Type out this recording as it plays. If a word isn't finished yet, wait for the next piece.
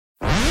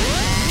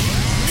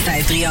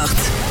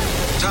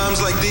538.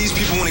 Times like these,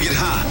 people want to get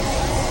high.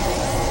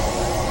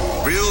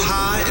 Real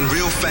high and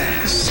real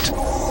fast.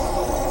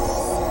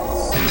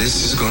 And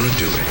this is gonna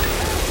do it.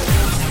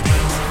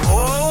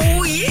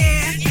 Oh,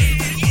 yeah.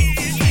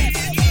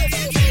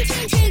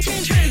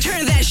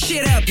 Turn that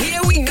shit up.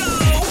 Here we go.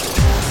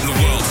 The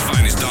world's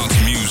finest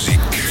dance music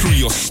through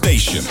your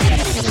station.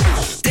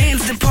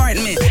 Dance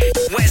Department.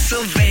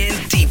 Wessel Van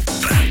Diep.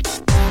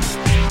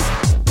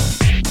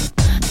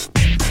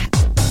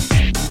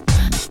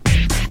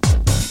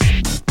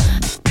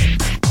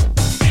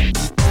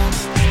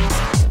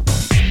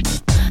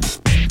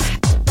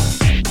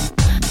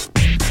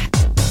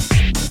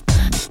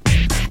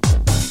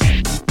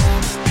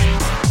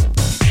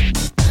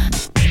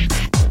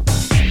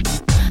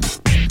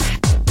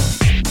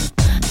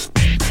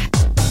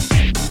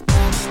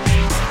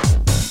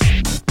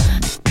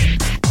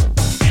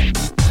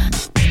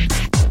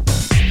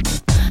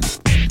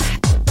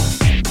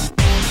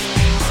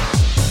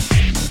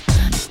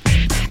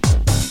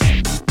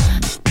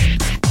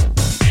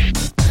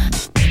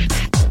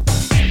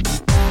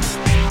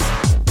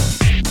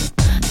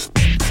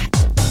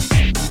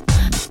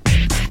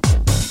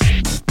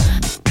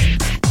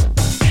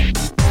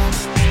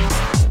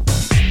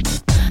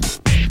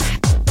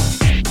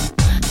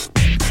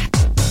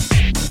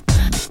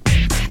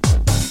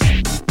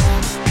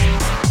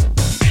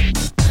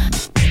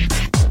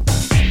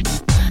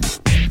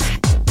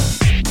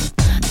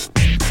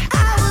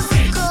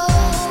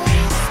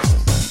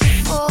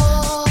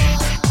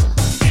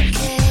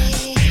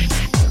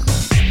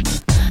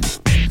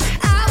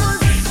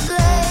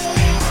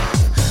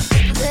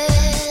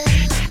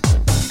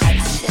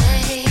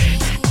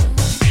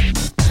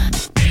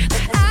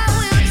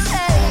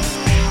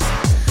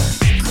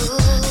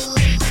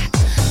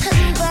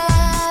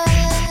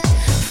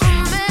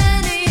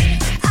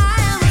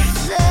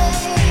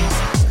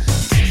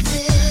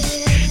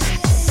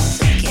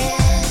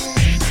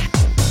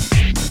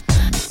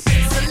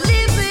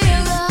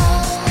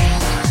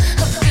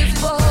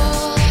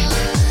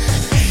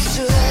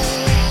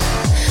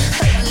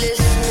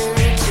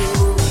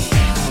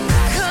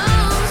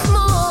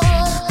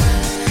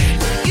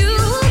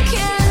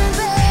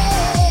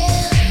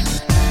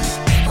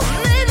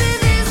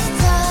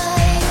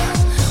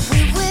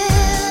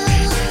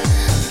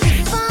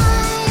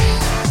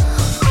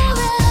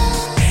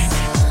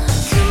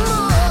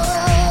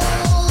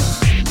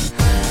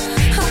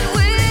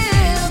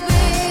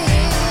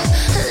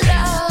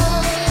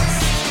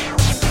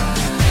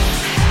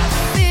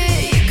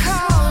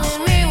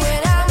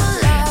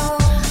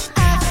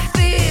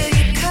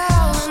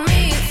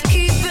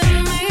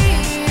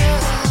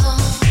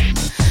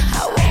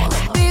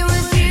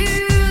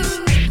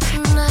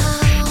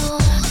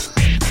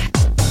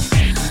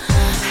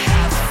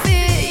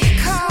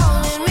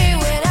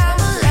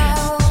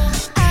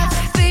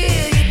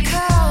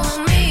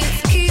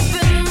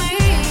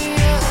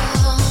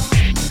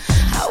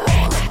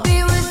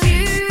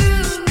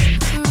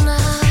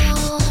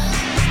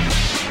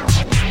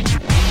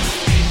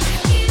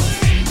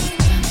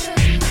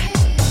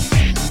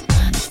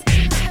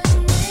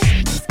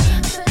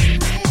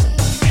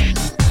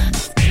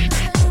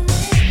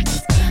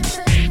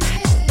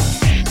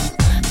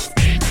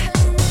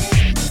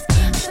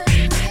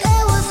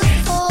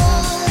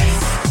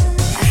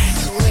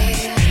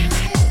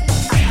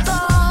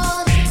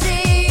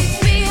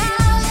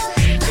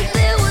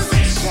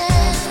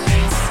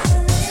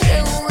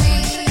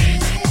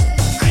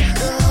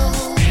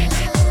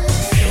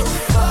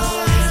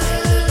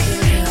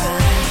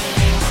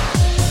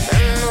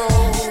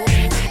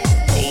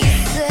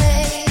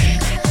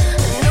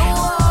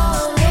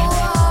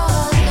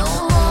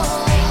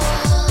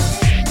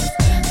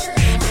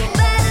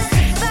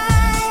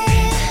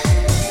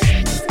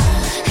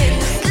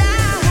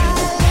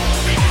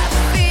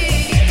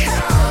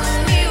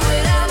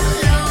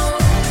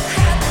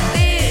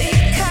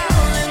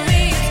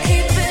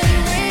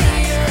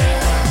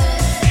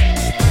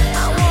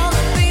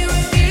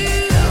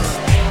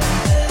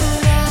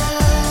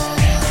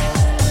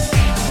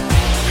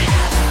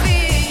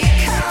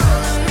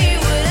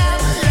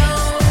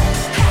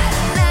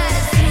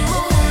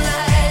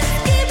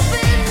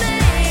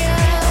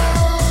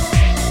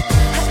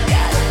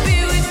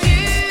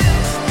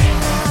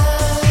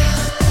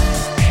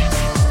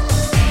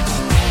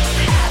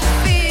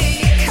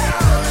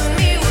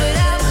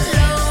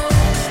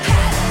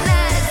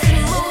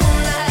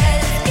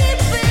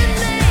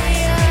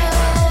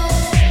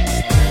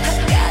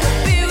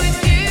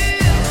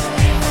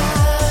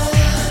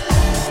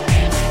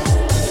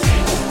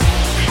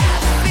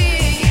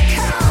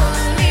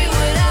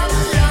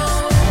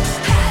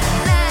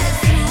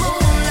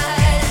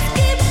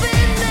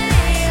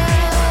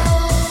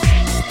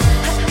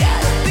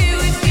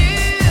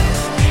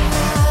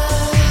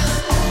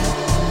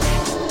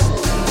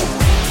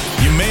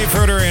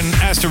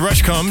 As the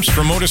Rush comes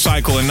from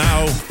Motorcycle, and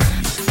now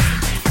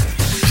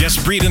Jess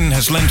Breeden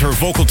has lent her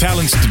vocal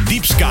talents to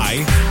Deep Sky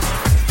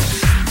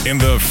in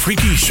the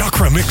Freaky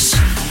Chakra mix.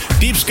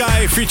 Deep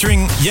Sky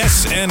featuring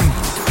Yes and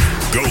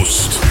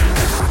Ghost.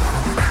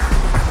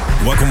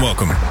 Welcome,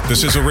 welcome.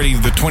 This is already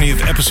the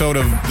 20th episode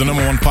of the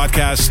number one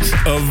podcast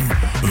of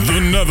the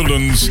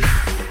Netherlands.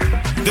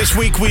 This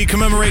week we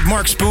commemorate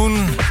Mark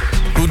Spoon,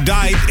 who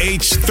died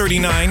aged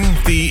 39,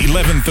 the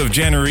 11th of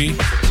January.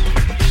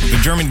 The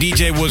German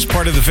DJ was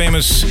part of the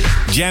famous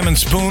Jam and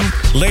Spoon.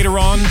 Later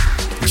on,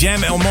 Jam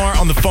Elmar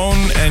on the phone,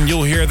 and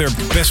you'll hear their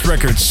best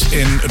records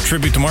in a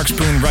tribute to Mark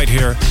Spoon right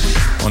here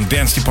on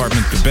Dance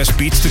Department, the best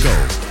beats to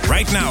go.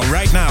 Right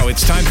now,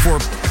 it's time for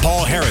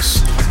Paul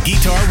Harris,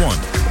 Guitar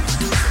 1.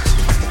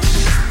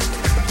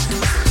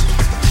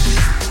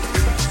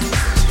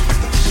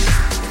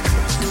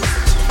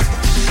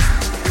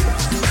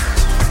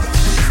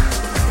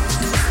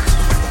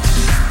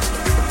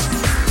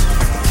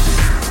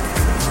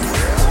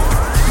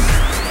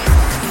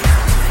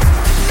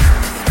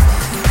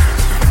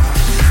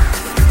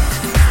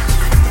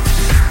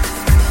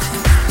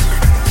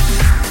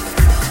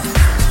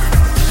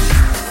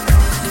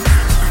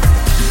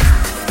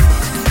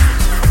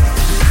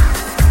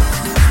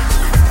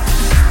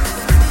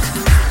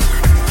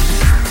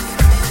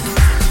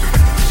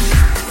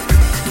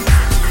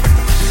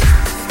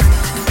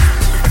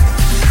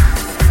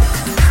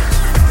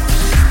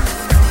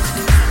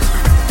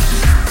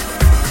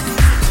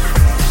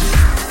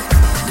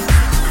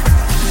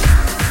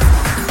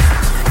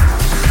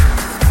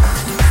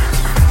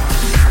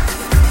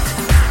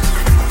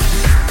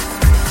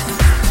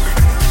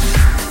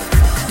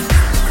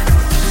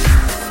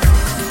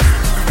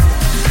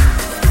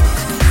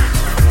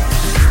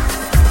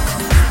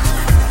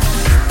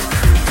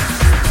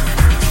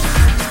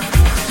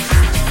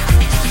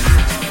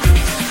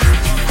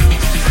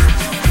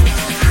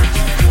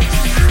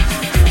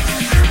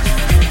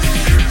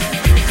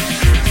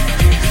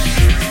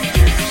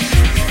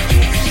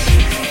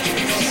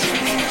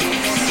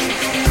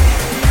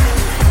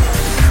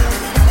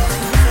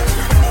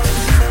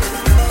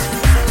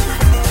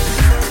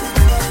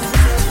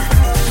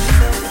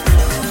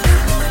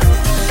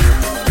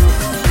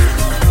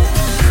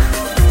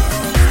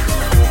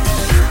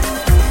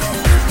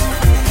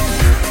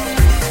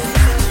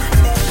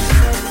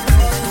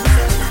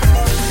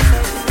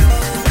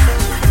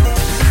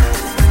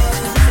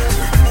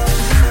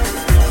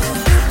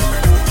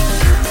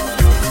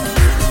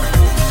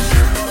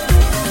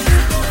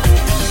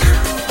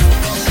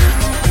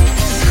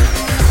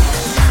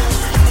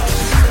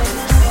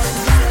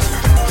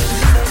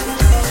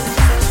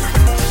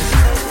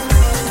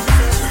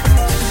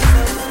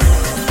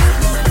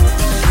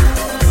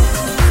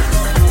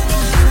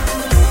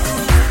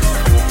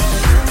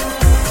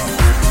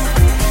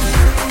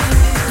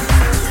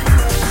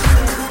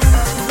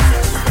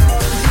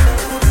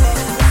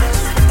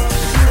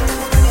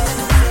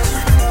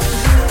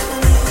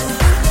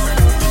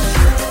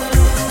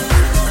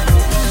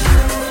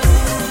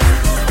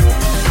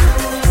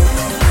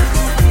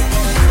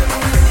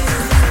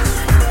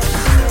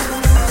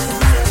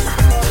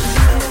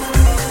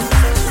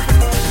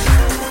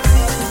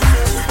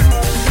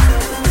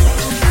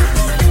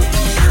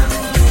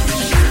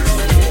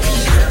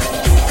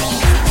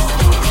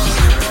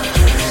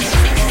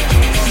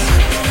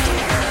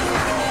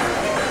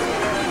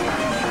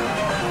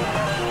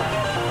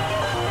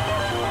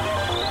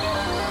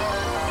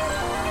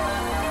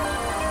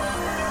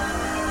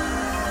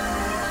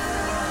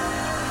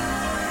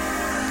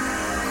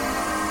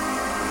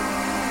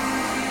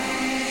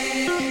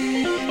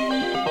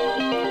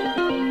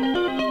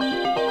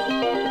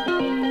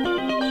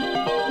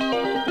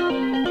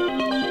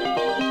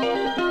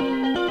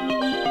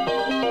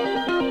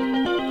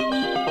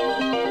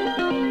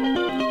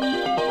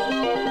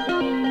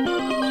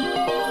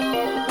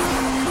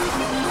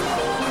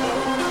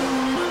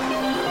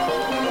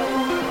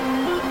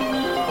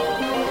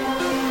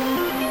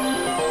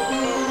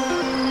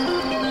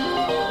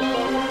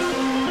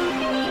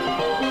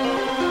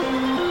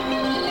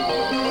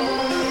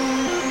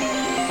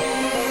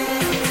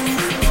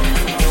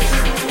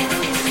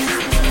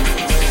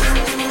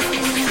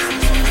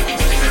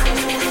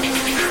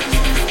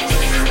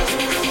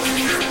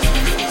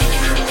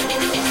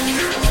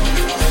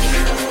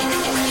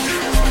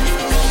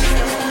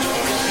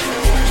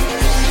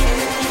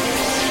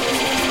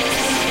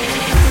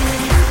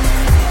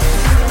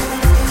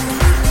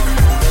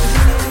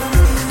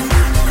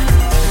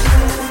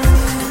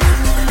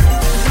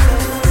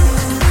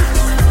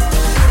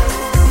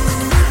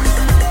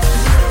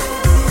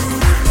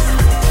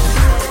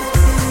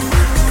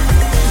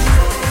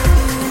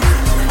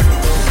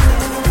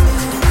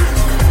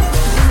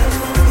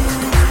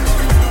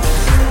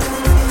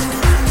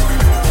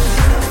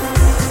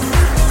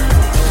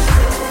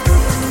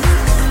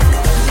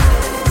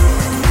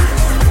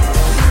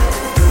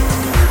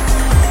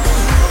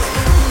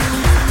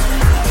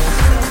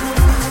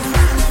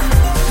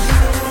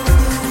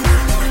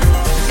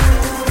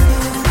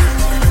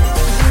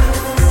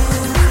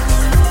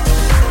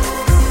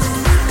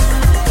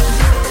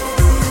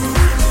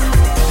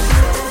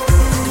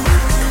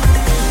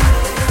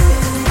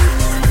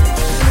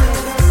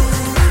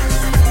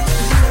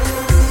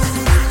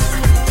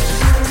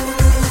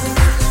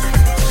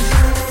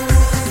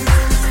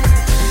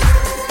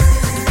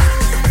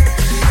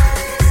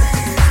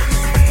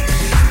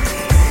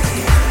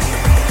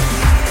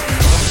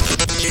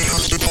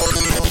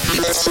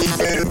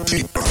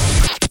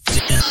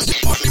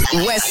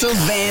 Wessel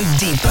Van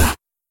Diepen.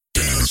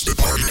 Dance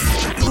Department.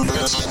 The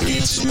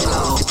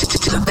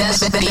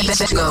best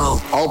beats go.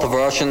 All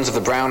perversions of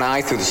the brown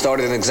eye through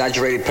distorted and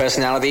exaggerated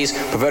personalities,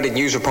 perverted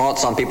news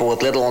reports on people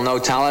with little or no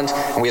talent,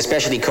 and we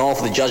especially call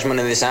for the judgment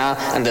in this hour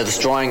and the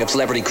destroying of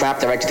celebrity crap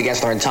directed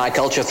against our entire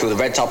culture through the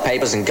red top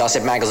papers and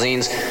gossip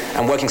magazines,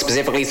 and working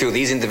specifically through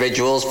these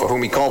individuals for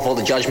whom we call for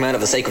the judgment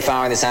of the sacred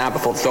fire in this hour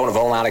before the throne of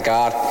Almighty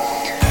God.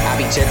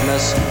 Abby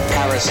Titmus,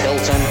 Paris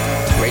Hilton,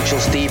 Rachel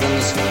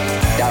Stevens,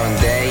 Darren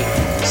Day,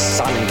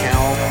 Simon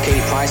Cowell,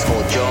 Katie Price,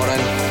 Paul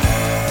Jordan,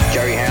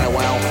 Jerry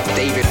Hannawell,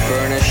 David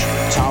Furnish,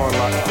 Tara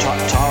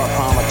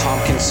Palmer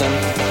Tompkinson,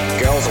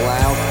 Girls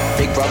Aloud,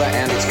 Big Brother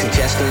and its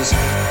contestants,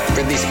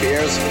 Britney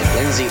Spears,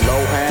 Lindsay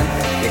Lohan,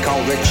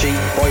 Nicole Richie,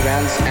 boy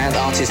bands and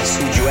artists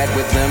who duet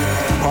with them,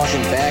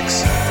 Portion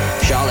Bex,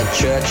 Charlotte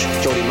Church,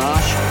 Jodie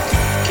Marsh,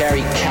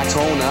 Carrie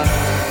Katona,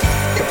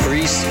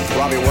 Caprice,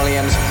 Robbie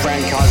Williams,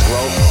 Fran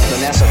Cosgrove,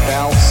 Vanessa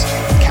Phelps,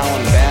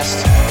 Callum Best,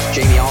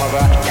 Jamie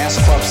Oliver,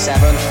 S Club 7,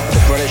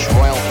 The British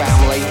Royal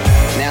Family,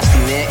 Nasty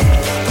Nick,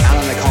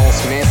 Anna Nicole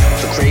Smith,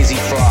 The Crazy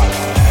Frog,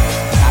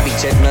 Abby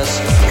Titmus,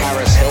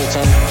 Paris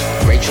Hilton,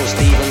 Rachel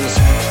Stevens,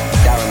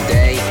 Darren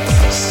Day,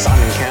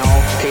 Simon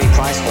Cowell, Katie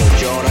Price, Paul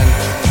Jordan,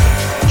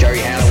 Jerry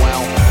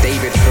Hannawell,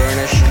 David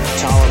Furnish,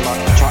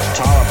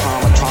 Tara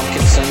Palmer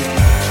Tompkinson,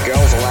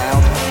 Girls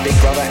Aloud, Big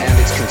Brother and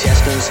its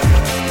contestants,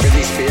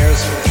 Britney Spears,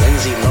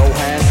 Lindsay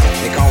Lohan,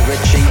 Nicole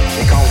Richie,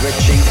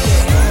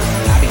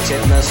 Abby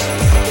Titmus,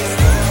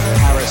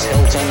 Paris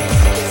Hilton,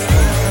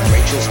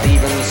 Rachel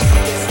Stevens,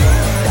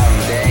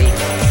 Darren Day,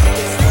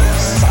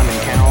 Simon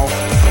Cowell,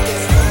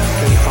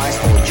 Katie Price,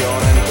 Paul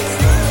Jordan,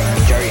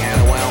 Jerry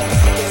Hannawell,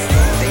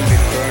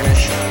 David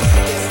Furnish,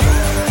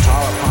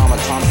 Tara Palmer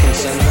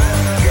Tompkinson,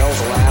 Girls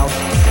Aloud,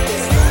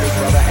 Big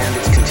Brother and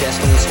its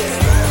contestants,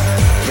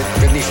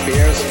 Britney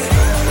Spears,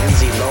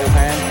 Lindsay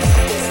Lohan,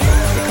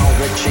 Nicole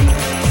Richie,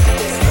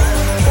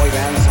 boy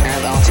bands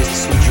and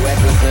artists who duet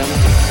with them,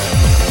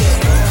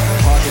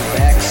 Portion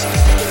Bex,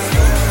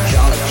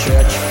 Charlotte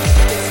Church,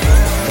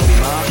 Jodie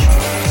Marsh,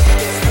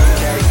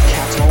 Carrie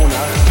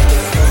Katona,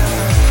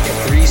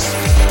 Caprice,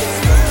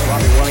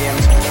 Robbie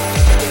Williams,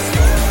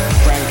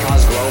 Fran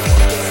Cosgrove,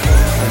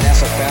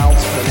 Vanessa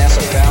Phelps,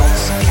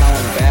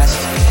 Callum Best,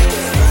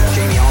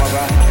 Jamie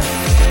Oliver,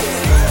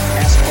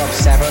 S Club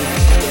 7,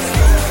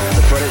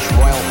 The British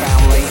Royal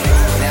Family,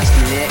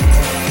 Nasty Nick,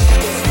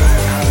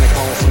 Anna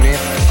Nicole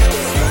Smith,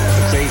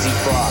 The Crazy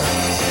Frog,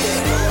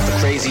 The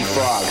Crazy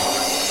Frog.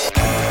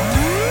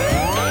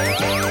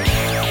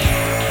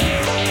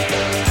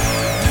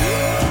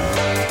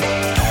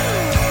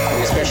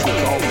 We especially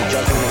call for the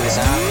judgment in this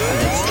hour and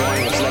the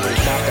destroying of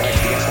celebrity crap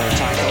directed against our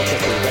entire culture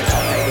through red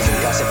top papers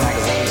and gossip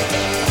magazines,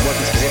 and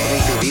working specifically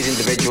through these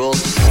individuals.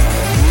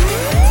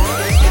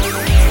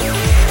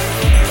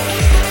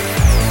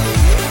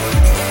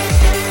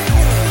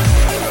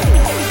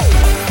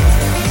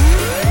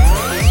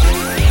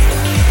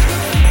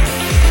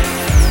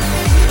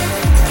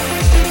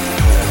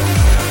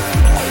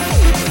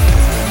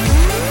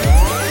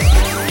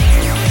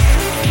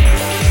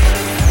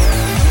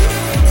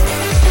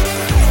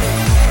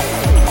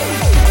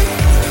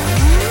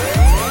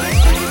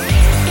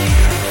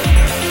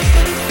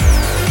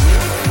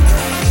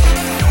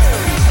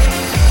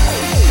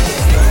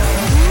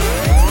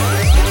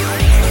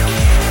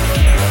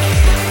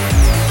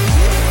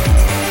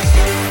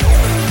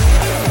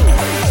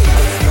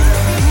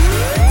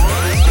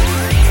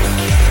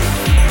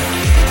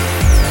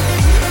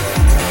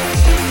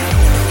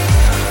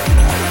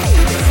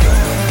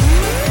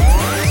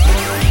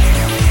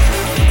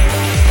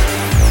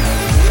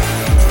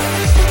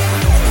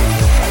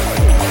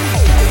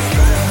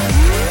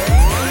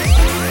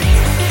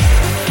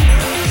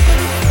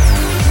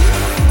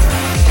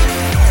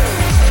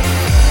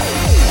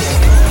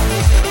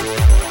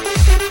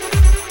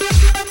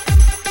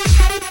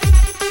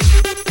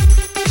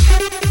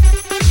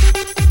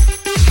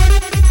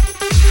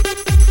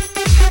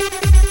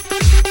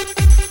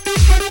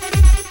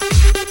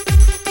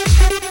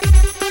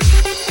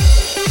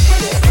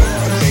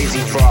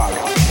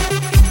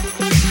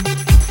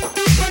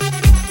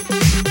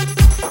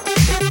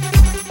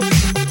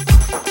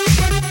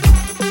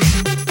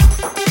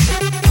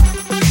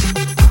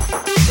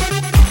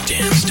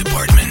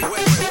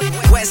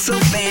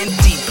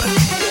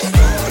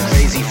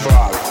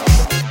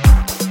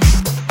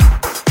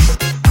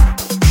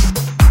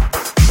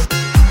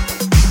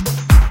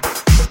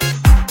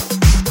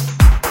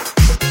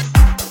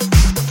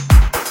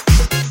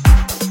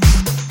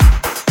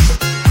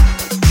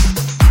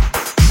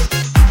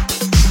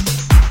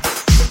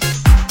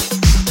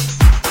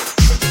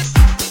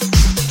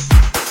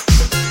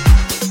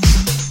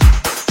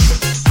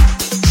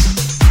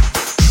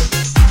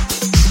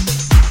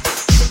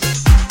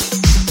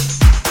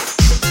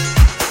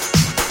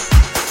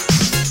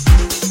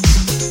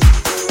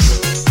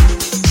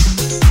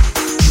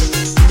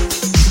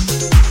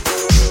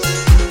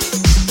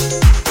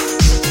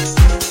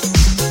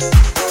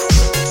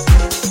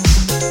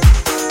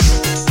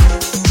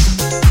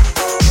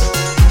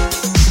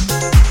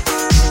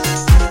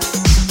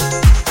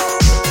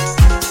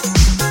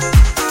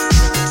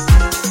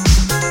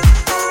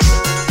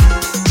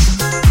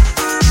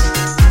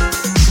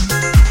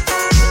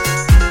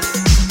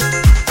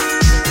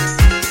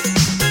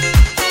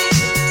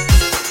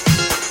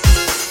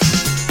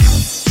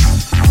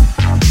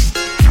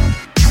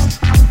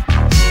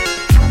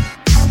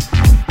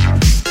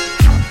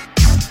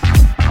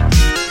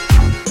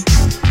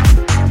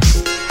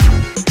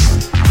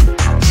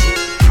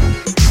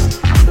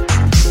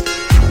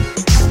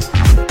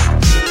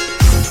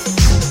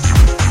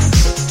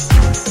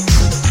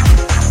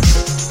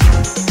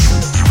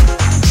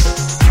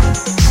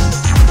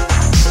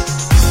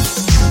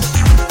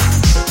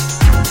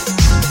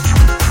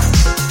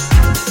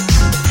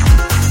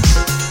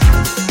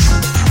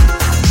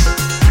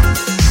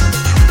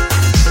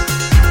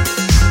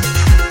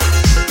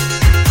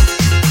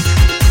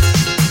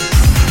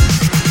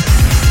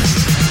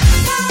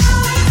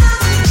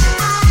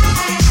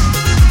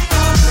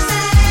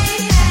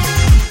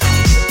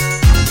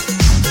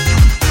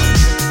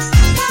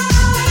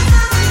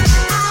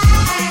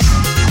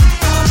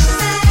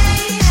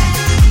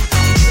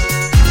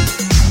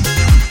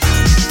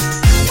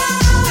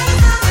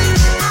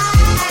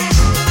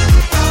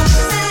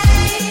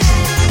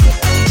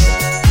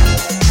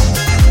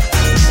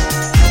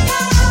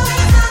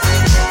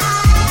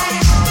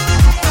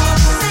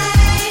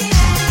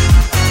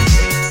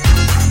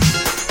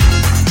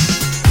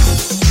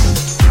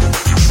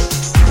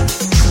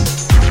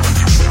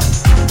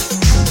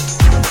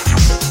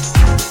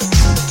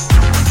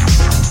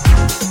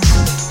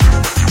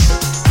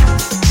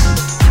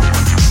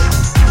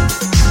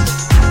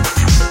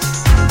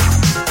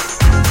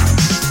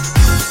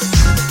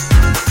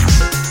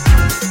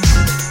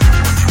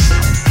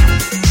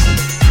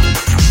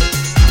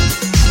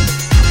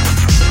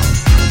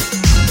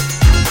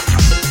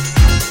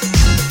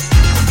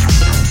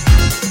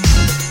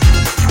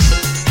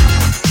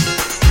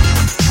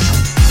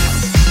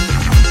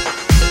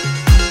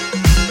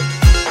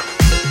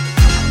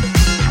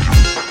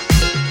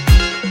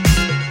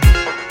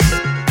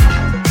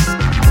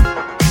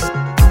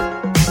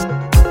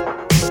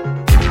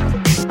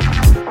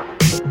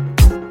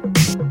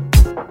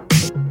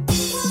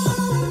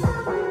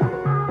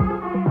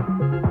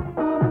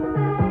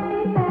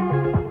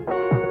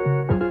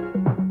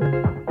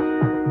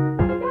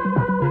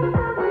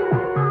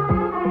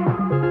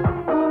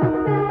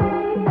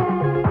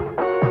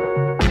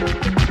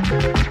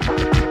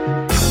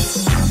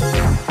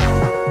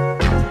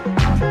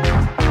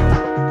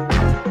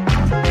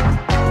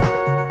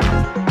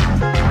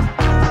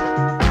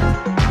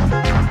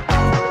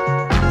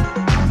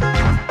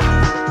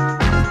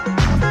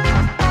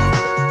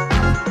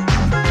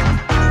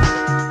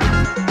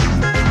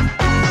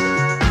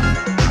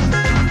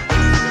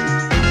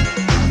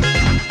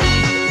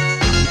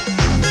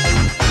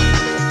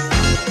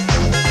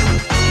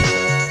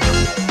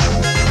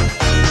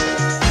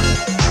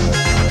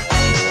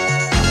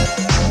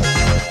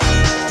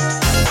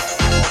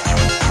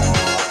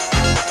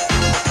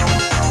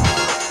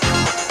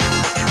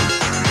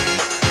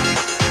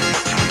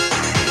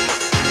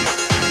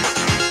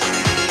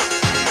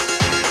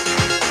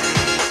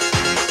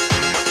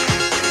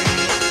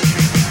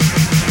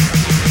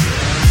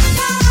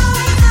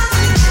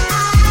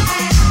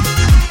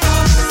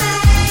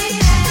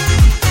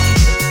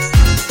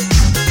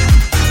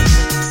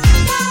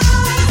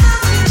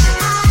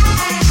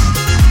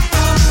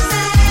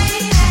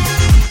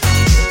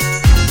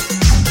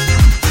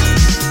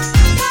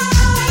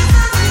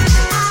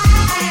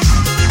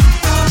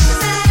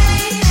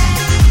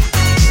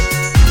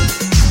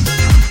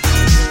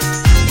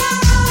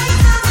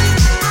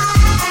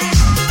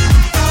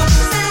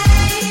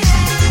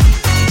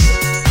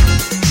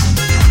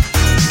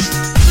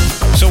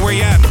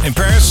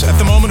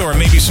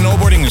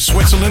 snowboarding in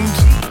Switzerland?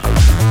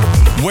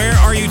 Where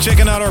are you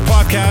checking out our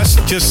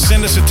podcast? Just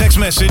send us a text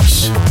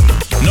message.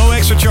 No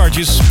extra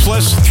charges.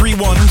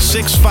 +31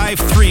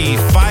 653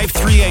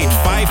 538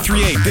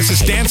 538. This is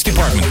Dance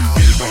Department.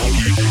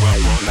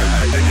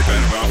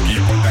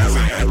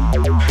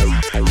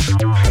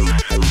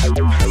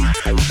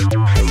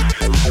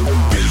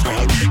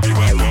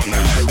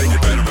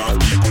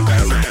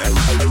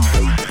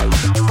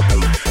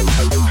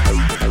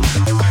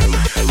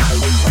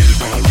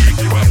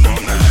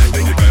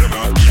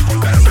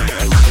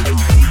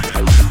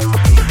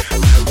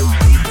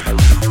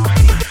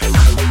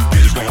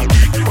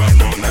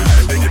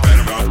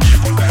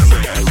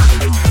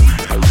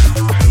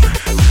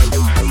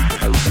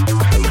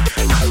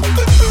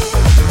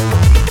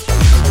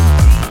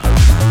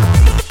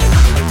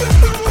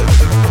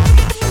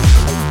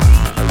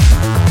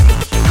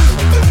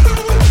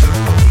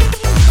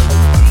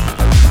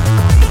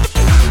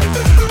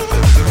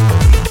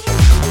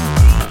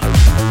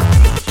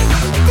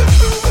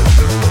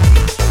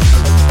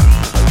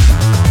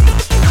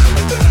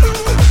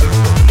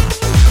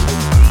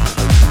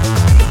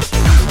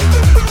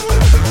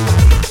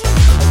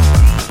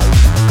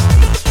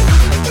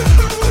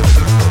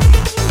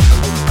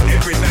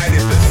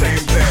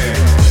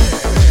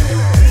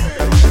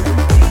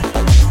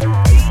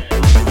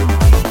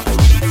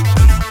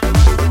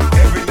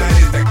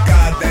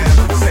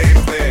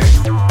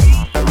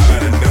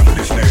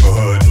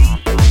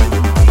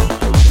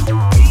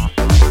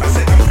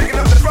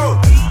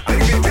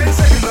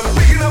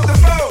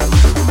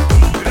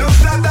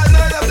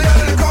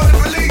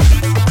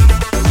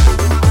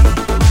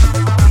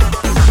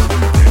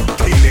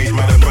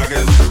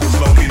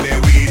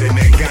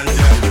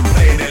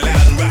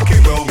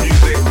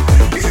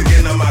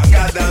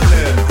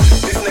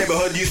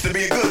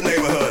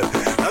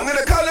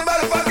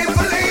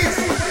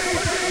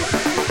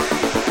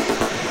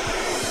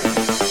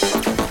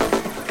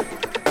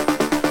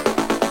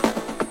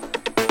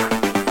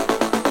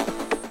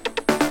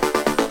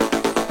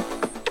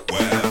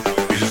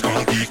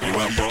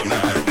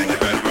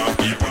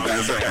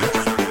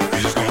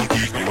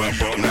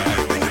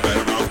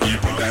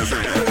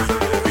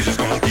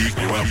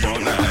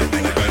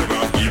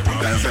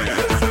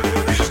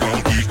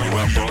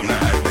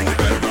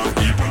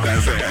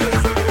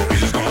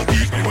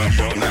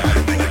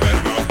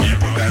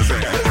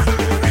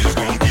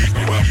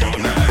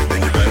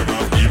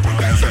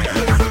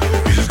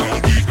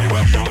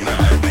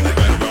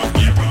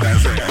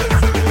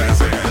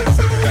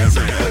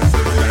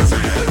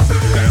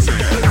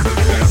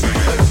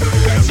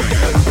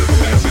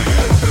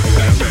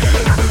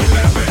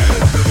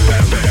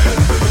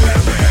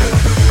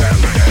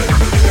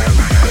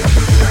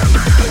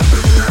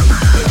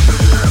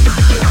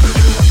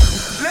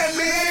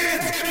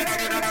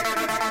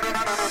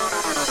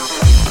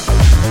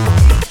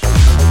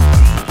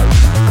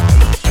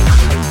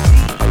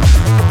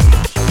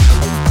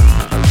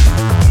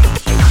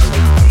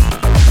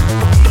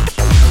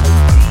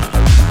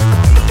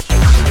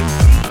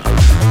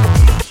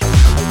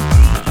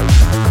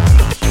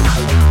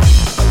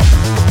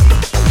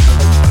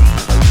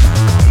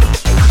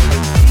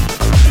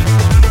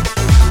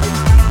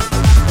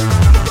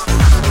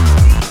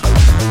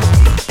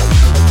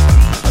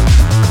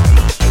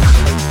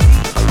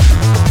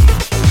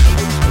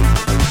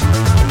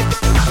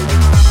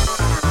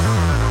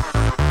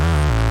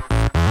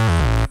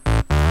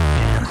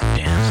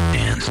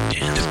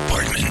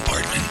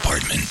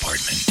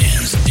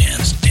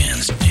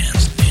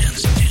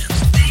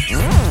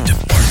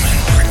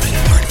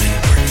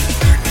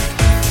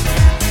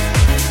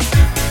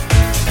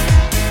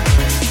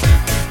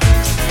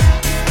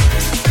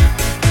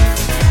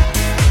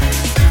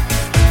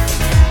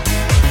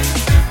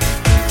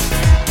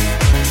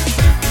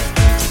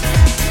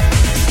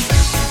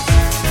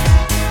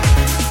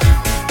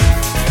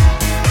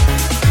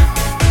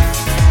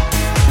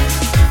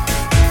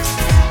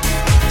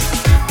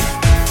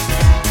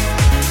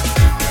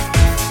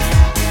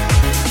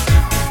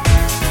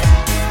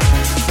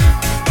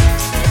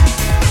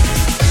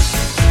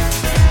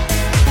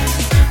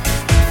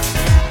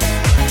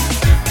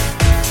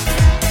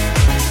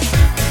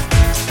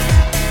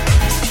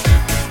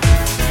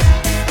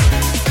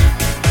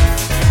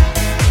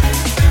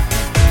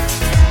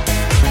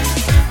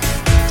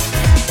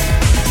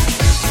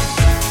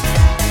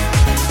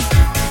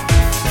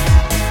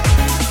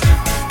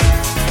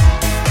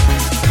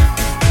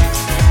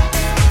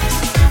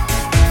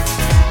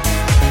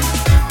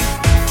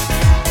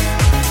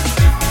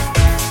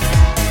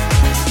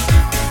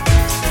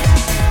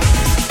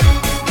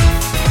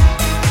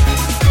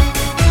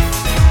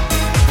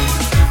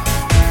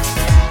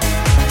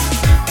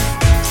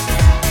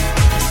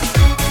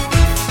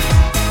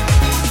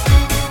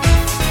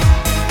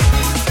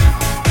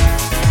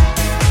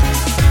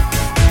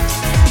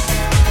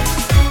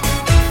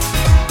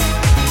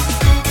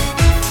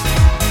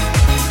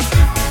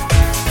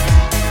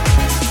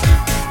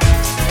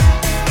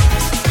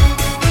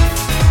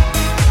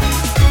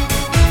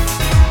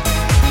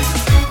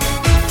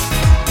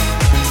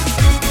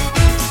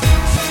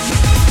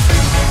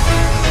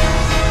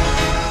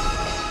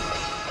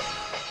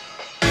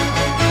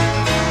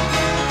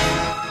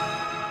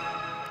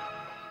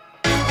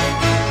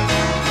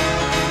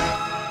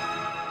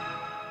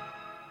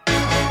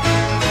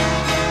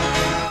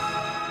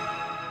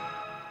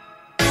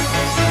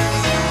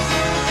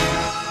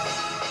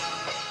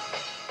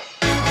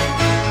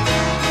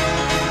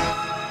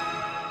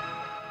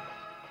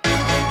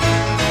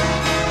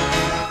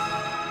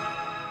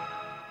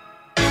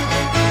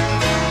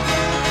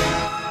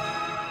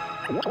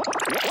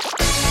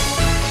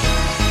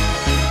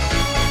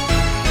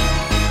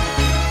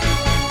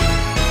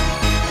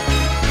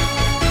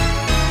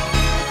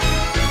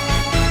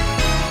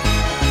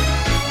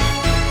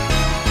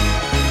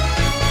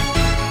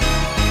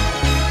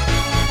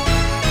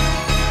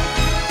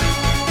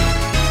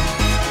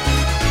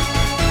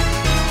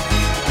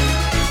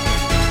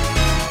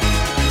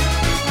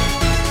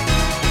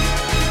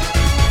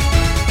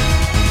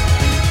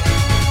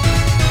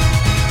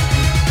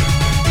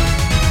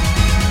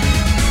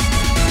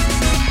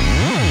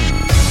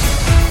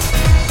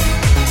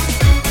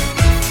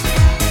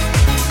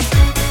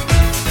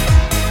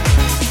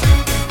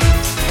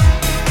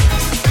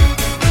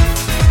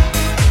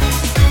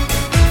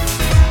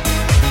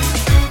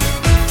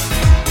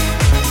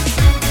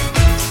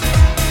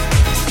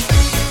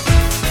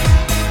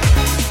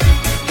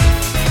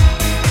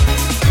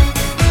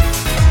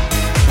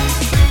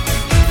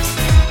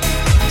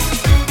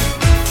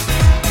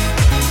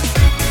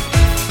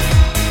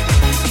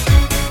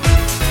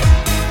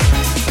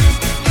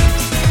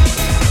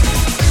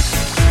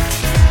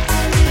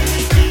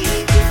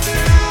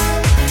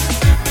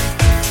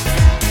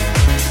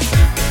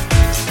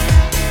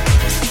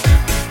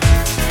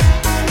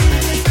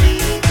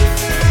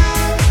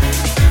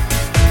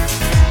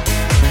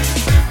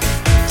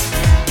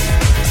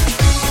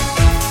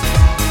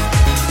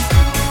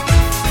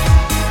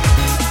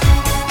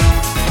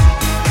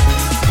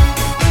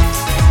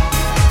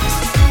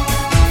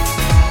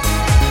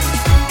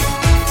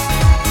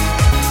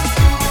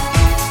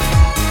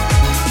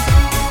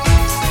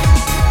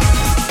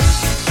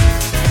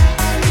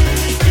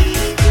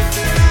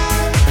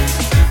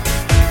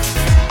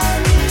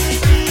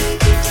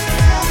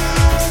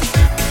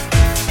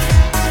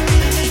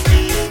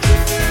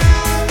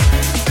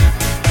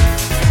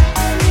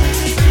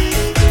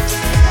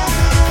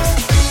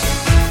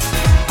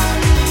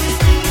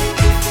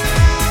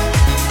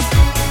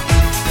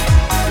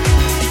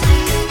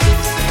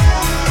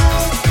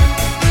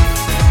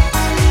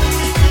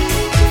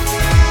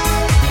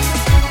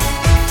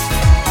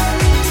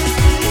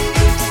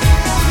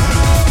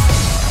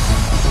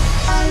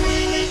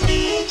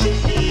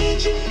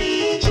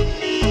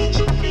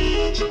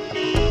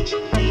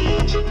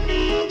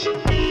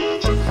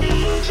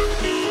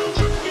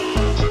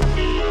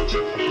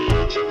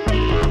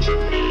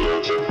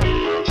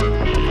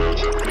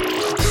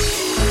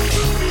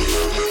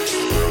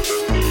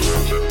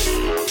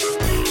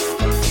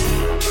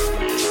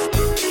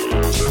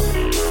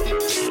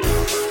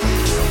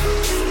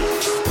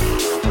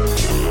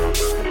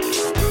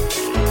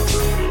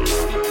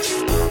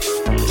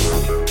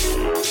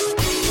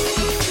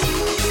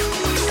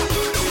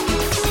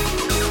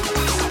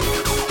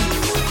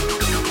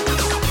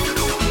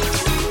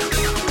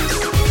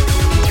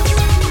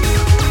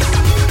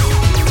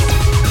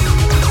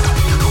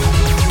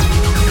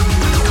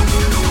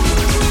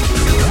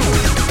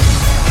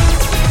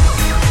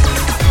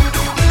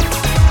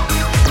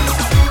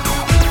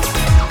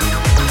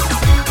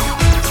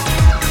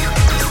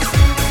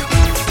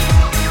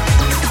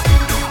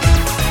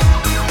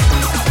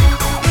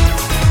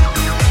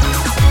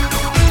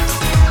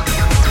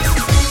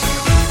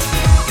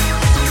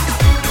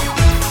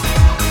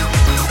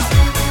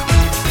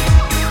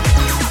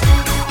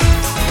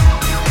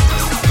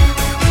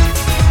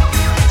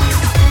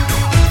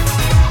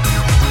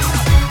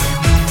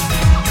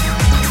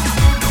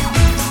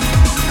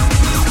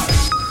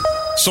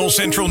 Soul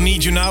Central,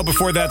 Need You Now.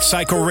 Before that,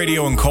 Psycho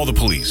Radio and Call the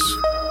Police.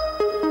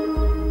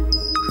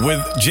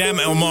 With Jam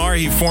Elmar,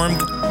 he formed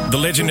the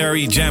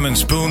legendary Jam and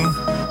Spoon.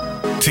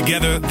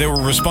 Together, they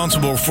were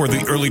responsible for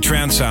the early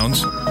trance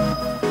sounds.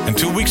 And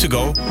 2 weeks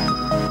ago,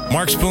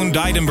 Mark Spoon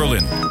died in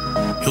Berlin.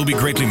 He'll be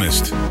greatly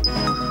missed.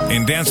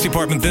 In Dance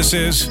Department, this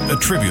is a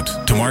tribute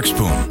to Mark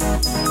Spoon.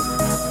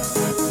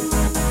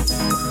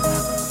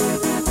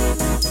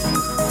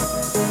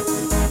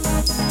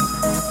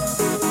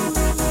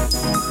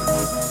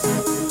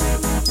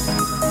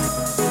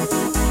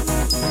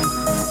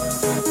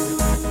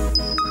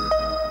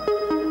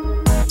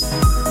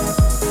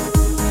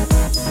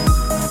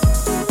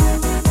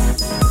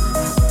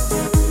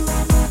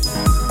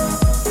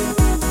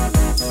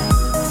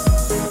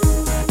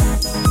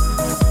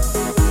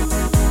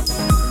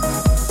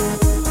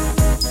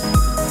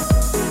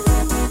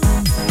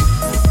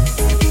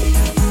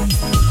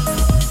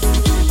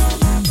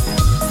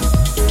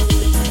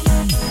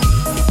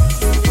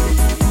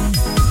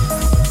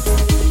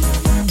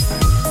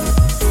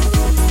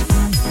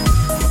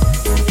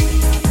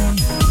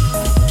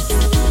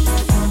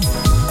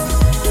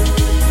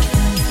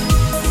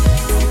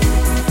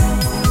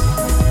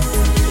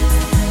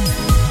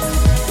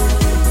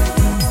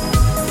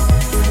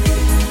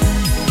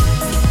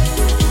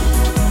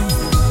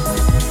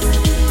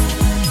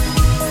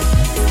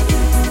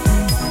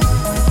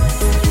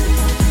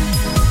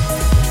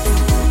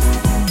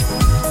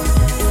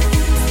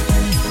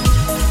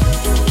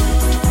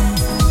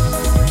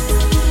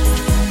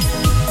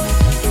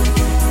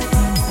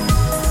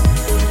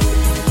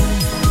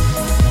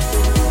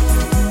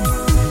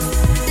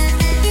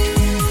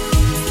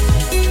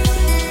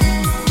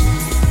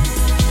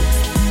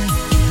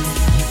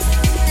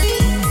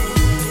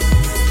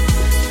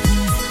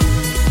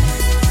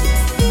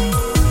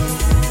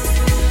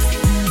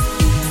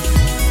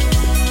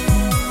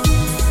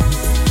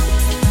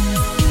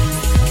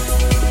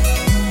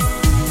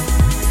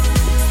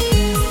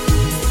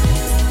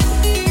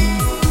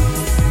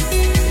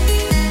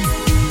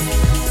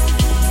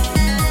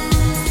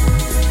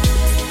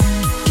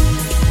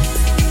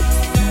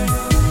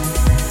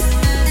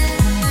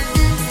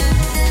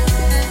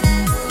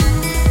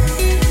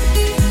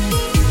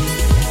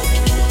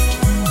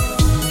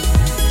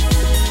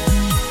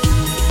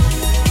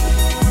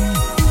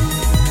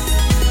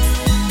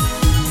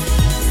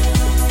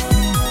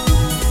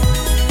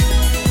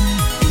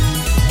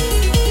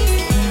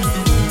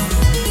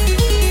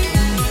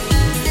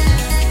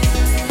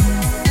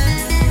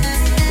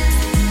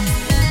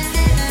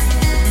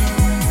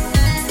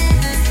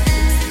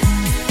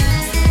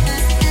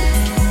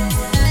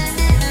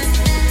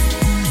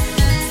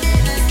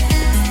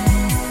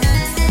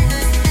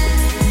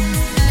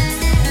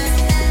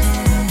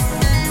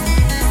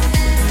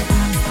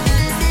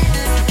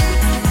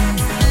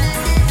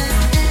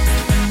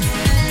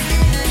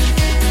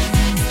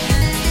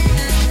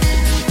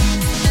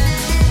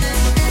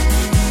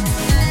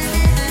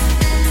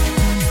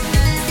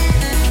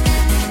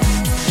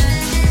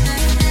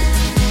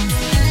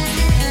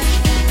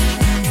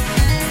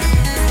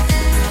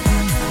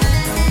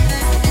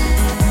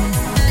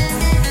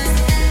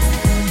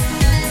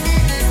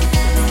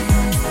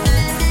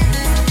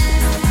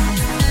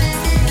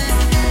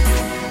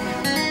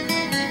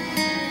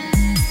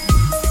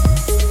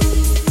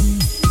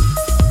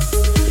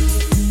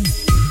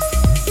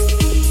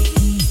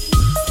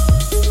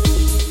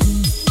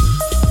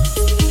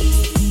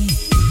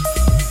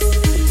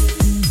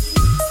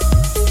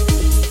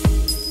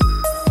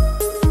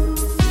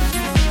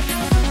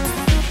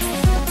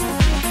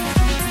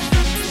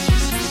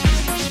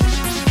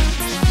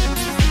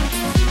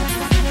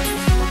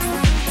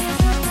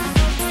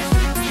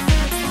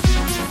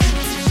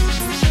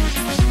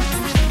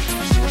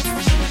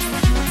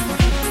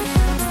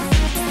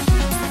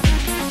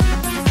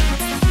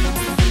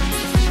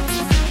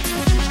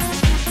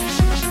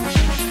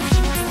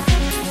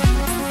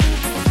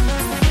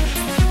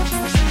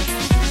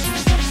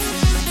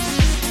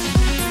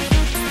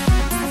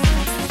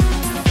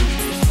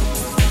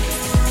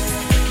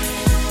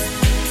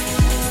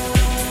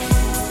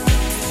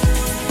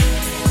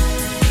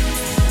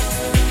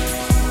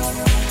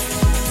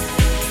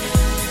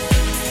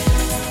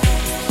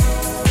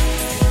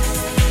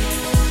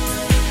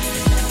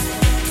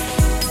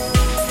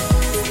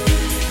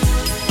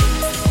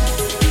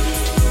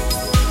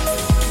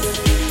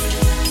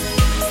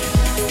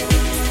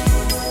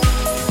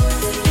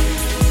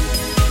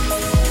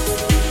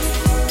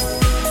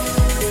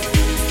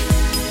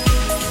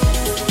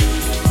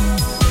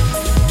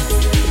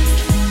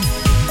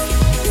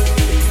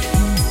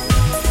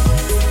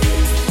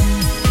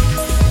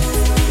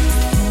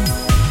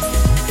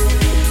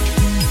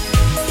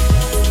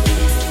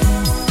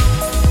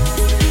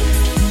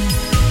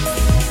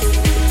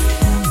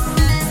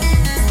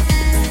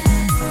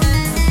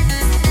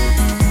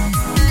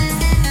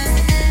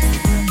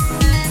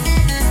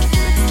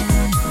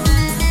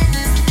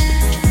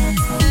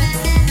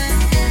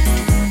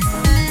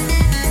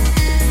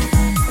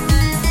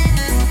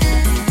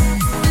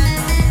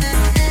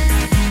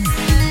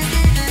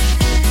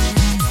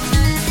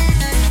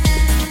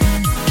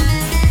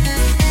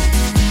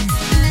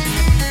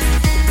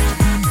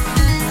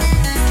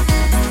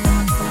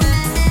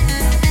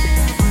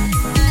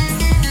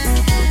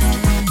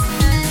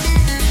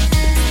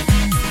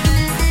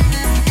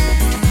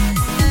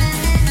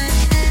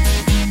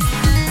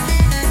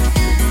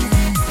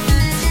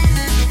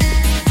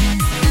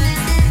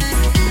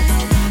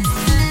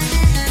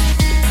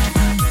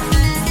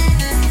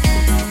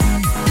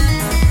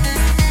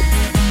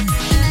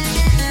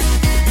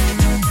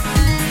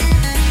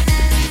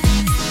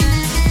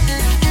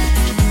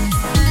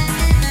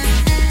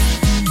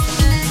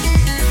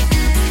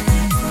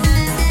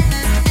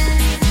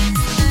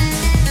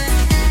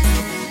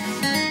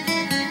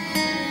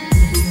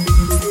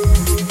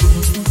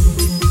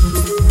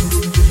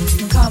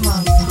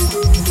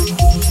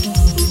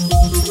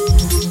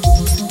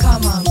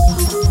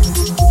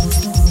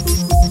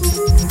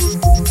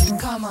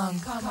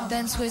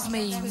 dance with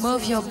me,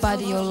 move your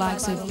body, your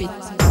legs a bit.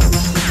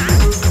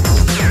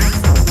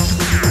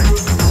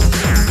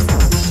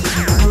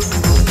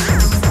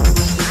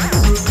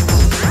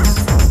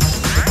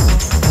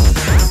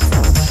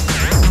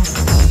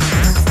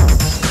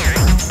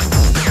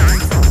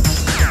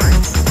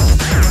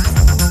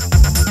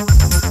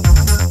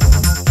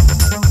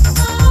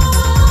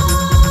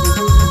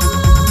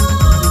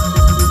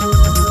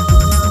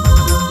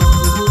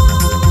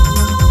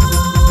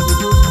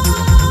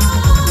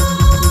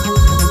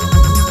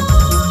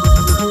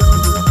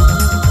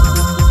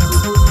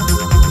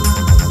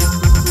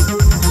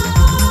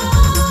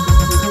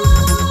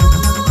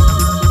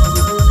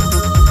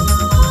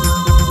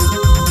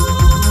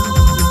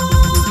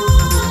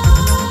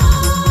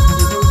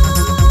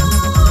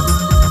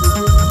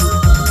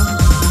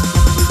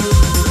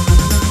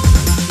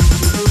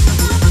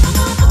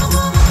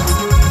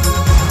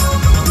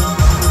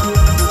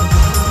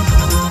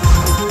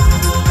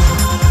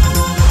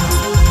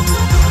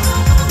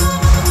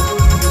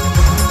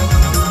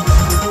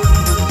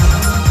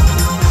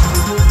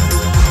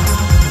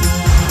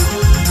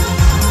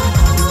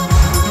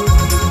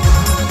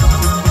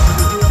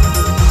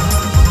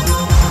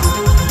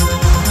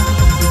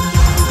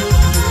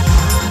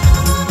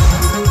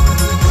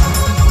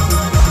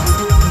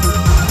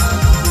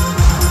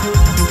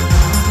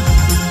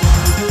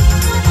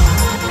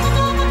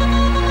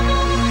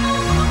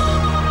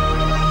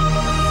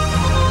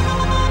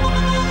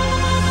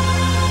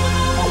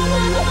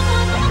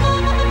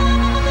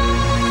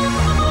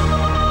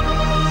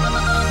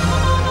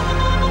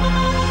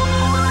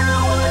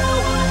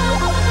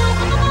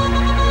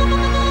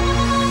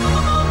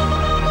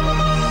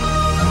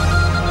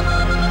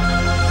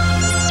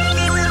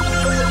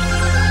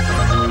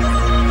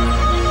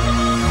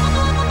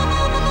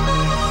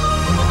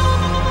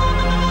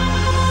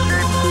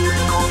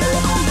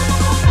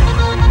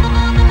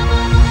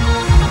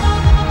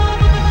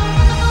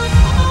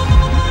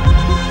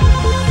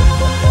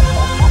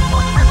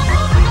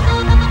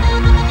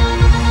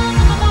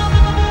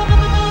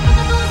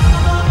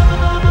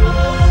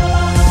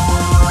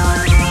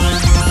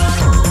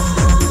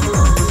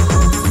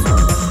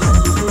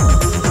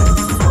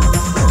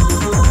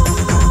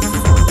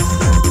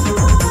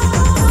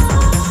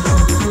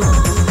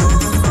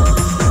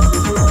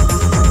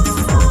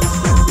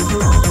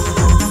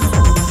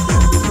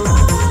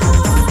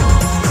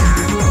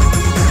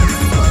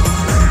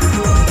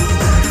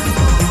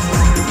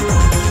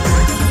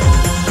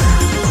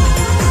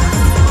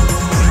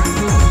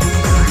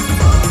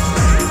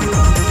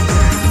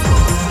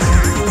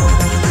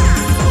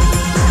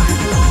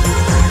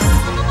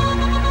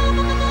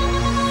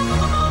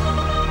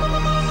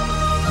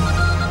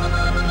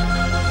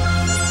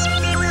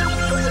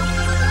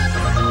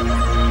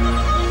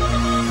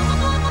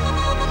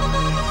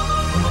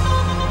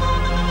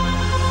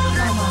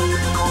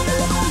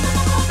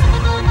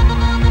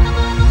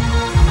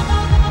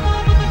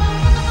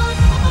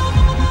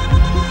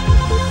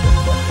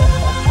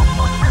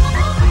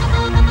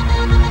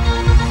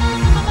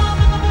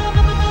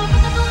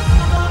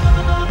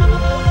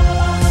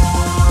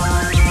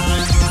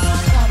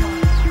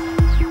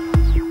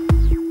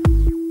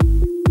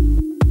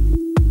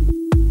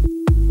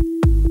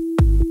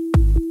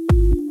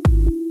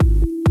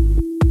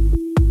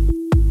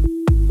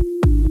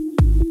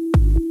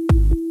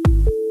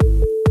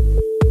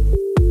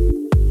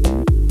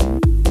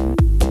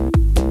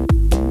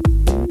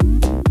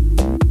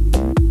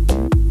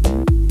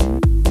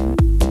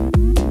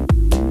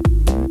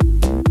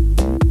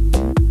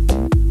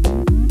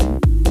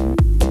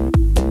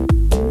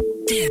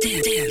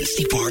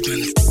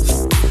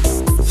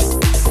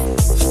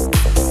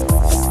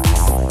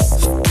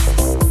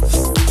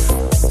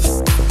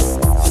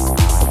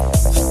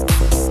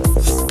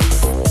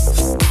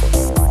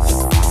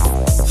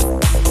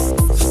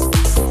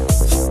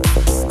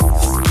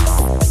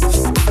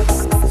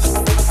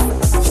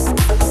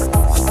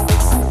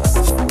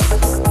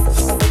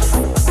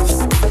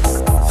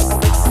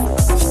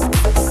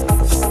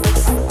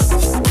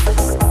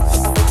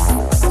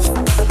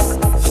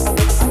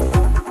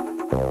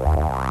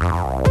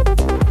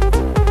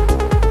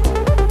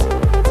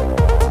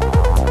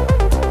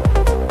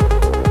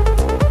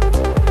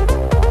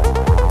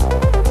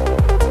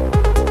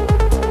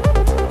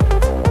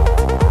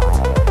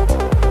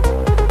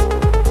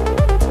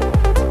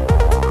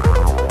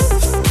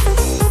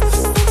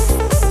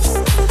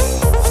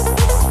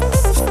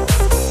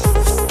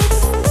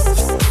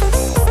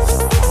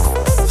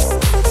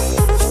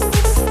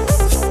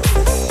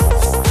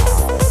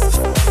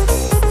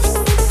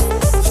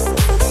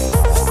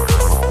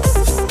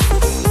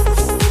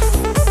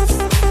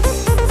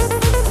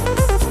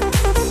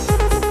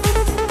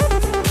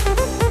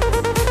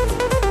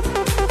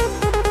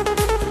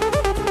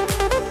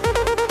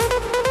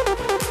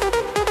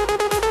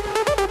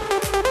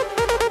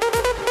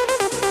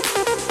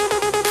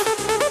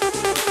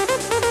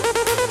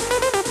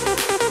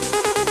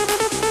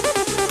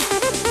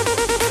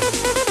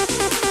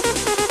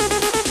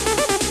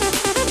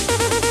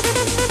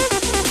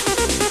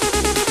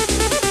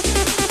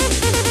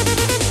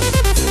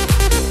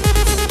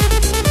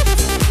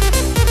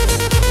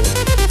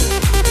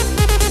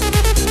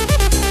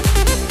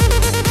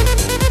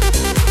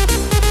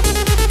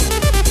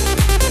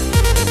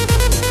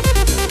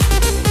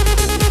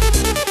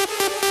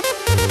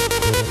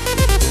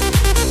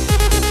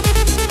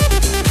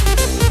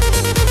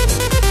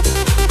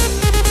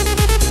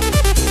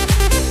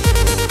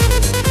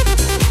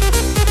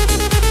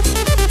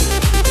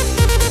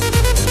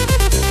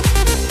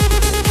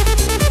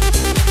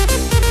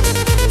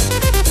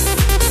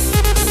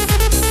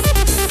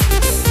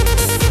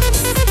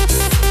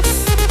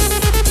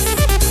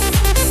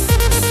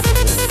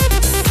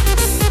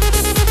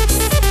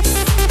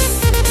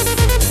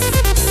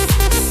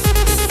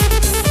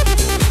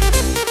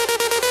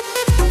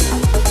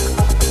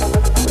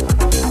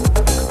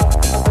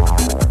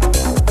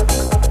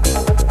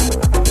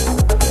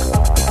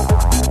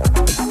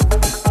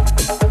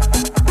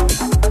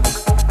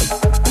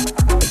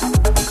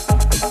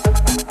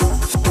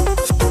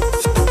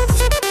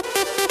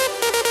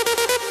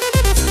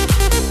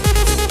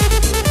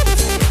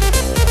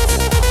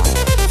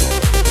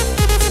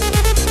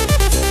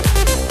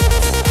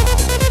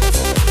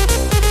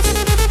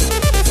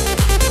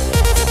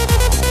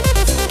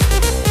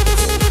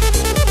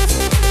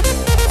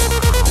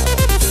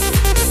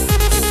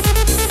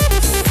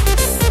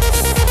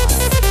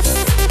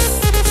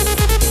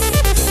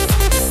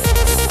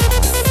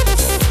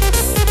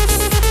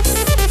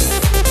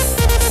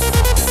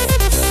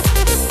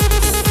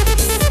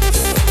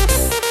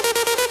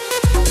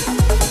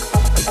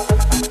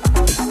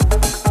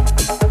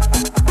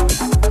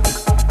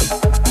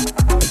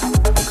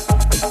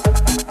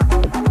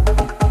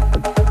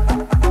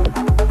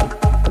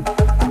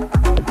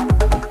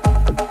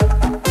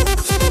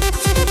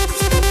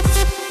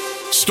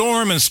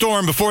 Storm and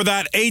Storm. Before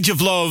that, Age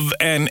of Love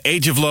and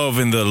Age of Love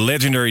in the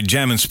legendary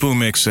Jam and Spoon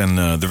mix. And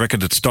the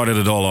record that started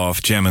it all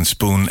off, Jam and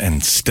Spoon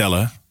and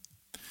Stella.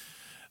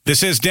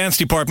 This is Dance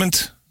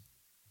Department.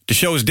 The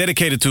show is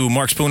dedicated to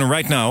Mark Spoon. And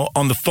right now,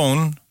 on the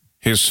phone,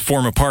 his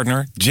former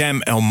partner,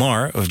 Jam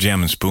Elmar of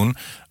Jam and Spoon.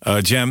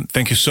 Jam,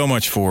 thank you so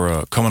much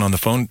for coming on the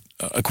phone.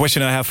 A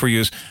question I have for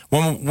you is,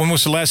 when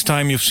was the last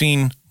time you've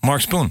seen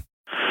Mark Spoon?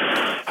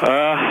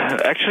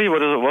 Actually, it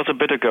was a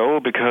bit ago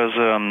because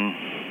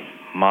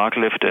Mark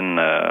lived in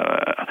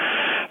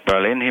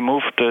Berlin. He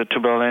moved to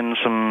Berlin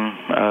some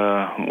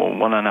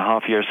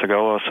 1.5 years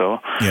ago or so.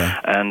 Yeah.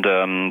 And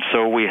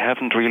so we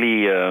haven't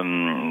really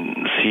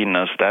seen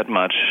us that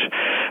much.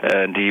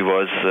 And he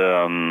was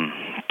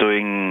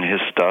doing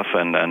his stuff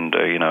and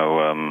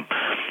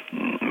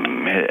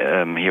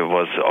he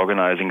was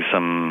organizing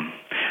some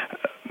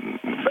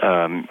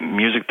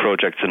music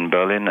projects in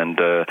Berlin, and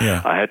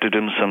I had to do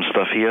some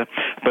stuff here.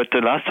 But the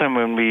last time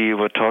when we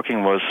were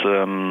talking was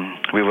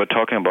we were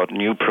talking about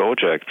new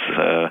projects.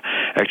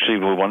 Actually,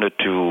 we wanted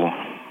to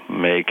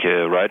make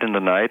Right in the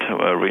Night.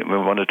 We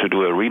wanted to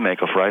do a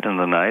remake of Right in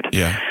the Night.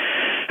 Yeah.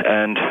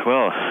 And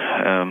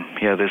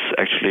this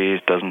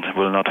actually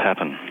will not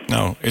happen.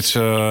 No, it's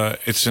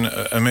an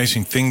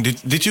amazing thing.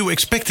 Did you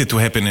expect it to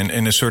happen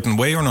in a certain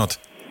way or not?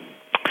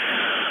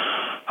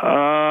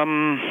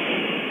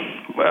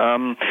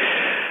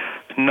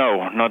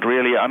 No, not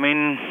really. I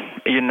mean,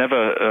 you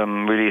never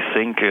really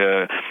think,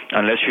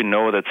 unless you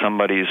know that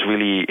somebody is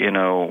really,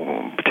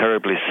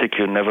 terribly sick,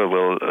 you never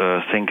will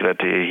think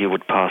that he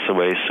would pass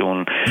away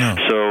soon. No.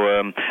 So,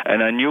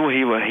 and I knew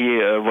he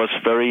was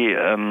very,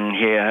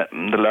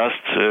 the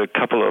last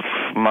couple of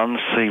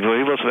months, he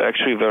was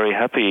actually very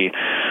happy,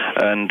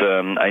 and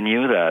I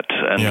knew that,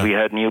 and we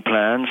had new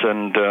plans,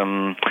 and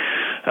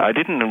I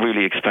didn't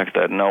really expect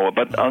that, no.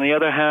 But on the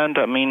other hand,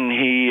 I mean,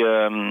 he,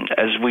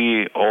 as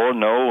we all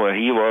know,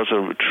 he was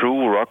a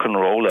true rock and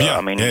roller. Yeah,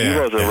 I mean, he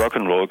was a rock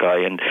and roll guy,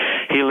 and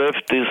he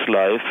lived this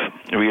life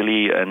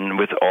really, and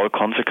with all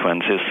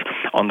consequences,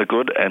 on the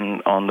good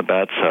and on the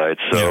bad side.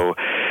 So,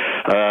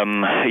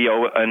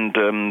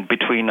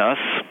 between us,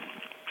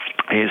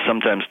 he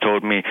sometimes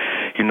told me,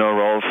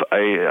 Rolf,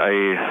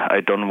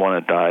 I don't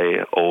want to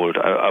die old.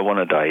 I want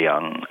to die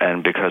young,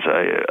 and because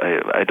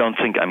I don't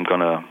think I'm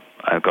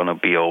gonna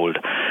be old,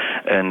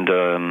 and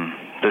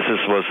this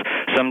was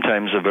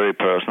sometimes a very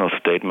personal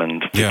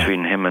statement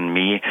between him and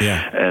me,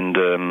 and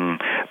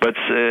but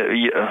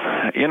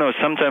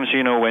sometimes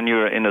when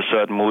you're in a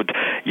certain mood,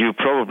 you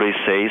probably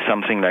say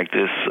something like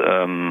this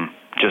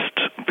just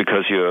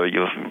because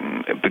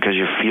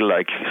you feel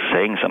like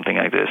saying something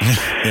like this.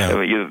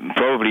 You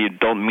probably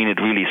don't mean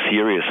it really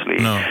seriously.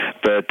 No.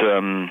 But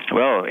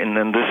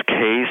in this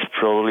case,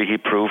 probably he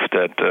proved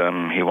that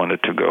he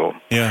wanted to go.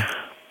 Yeah.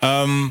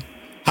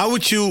 How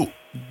would you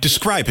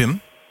describe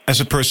him as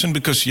a person?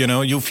 Because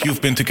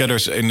you've been together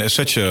in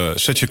such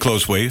a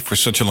close way for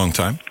such a long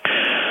time.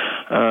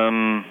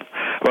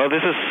 Well,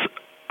 this is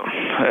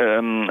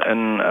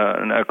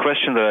a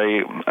question that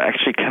I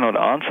actually cannot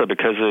answer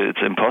because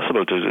it's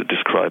impossible to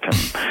describe him.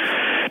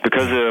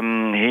 Because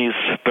his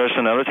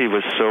personality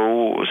was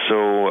so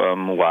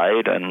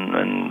wide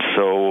and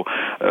so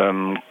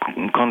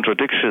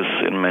contradictious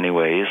in many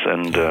ways,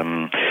 and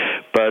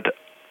but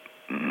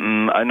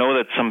I know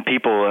that some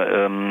people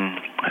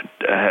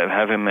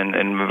have him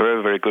in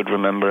very, very good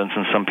remembrance,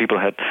 and some people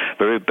had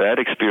very bad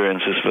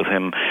experiences with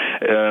him.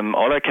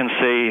 All I can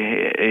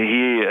say,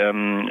 he,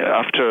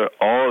 after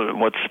all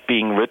what's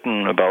being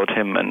written about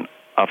him, and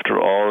after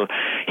all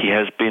he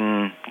has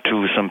been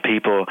to some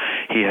people,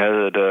 he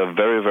had a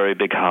very, very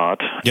big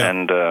heart,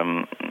 and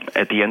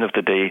at the end of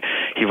the day,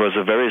 he was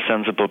a very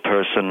sensible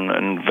person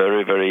and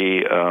very,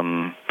 very...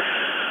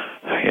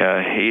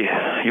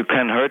 you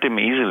can hurt him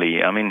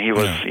easily. I mean, he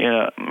was,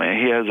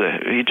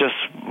 he just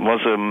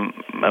was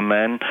a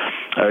man,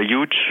 a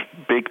huge,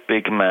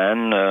 big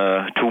man,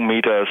 2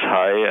 meters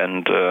high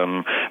and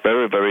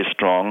very, very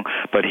strong.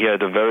 But he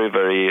had a very,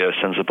 very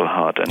sensible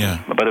heart,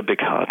 but a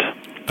big heart.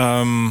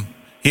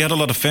 He had a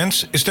lot of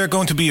fans. Is there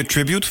going to be a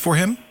tribute for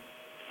him?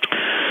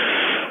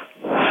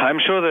 I'm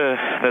sure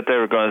that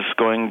there is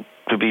going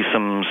to be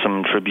some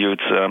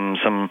tributes,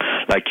 some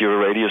like your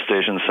radio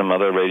stations, some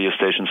other radio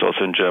stations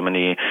also in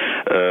Germany.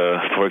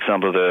 For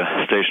example, the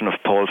station of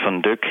Paul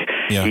van Dyck.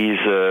 He's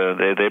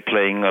they're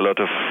playing a lot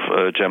of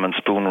Jam and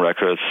Spoon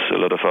records, a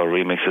lot of our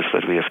remixes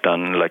that we have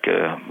done, like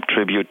a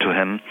tribute to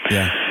him.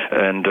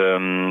 And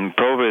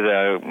probably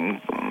there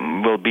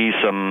will be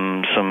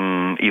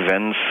some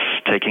events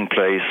taking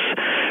place,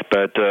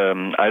 but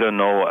I don't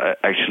know.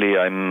 Actually,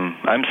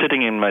 I'm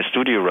sitting in my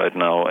studio right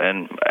now,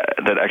 and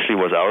that actually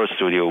was our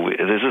studio.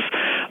 This is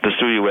the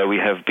studio where we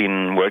have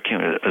been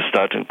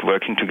started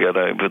working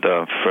together with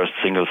our first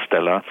single,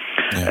 Stella,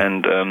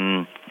 and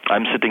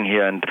I'm sitting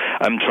here and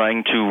I'm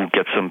trying to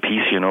get some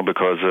peace,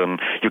 because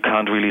you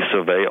can't really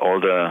survey all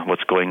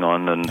what's going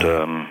on, and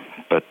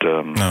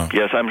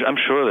yes, I'm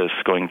sure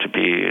there's going to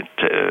be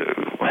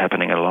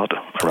happening a lot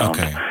around.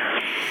 Okay.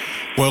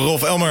 Well,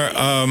 Rolf Elmer,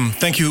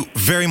 thank you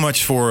very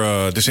much for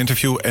this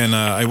interview, and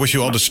I wish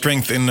you all the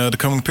strength in the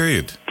coming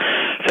period.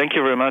 Thank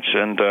you very much,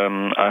 and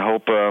I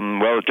hope.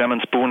 Jam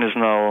and Spoon is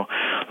now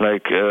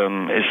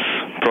is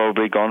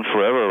probably gone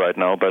forever right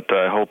now, but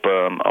I hope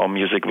our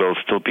music will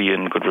still be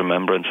in good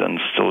remembrance and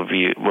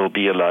will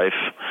be alive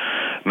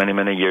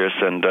many years.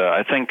 And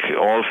I think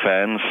all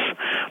fans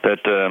that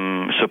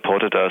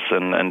supported us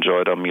and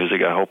enjoyed our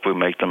music, I hope we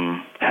make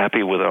them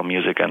happy with our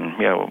music. And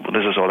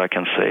this is all I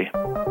can say.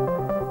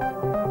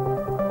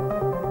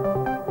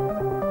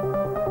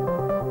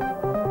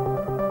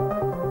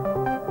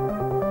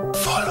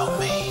 Follow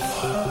me.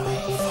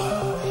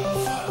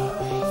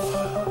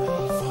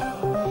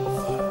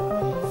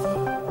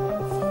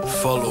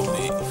 Follow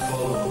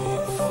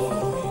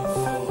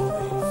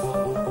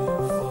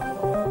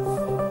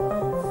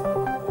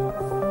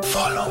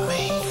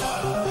me.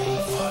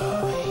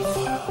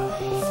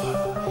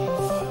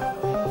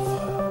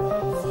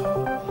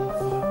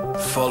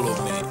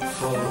 Follow me.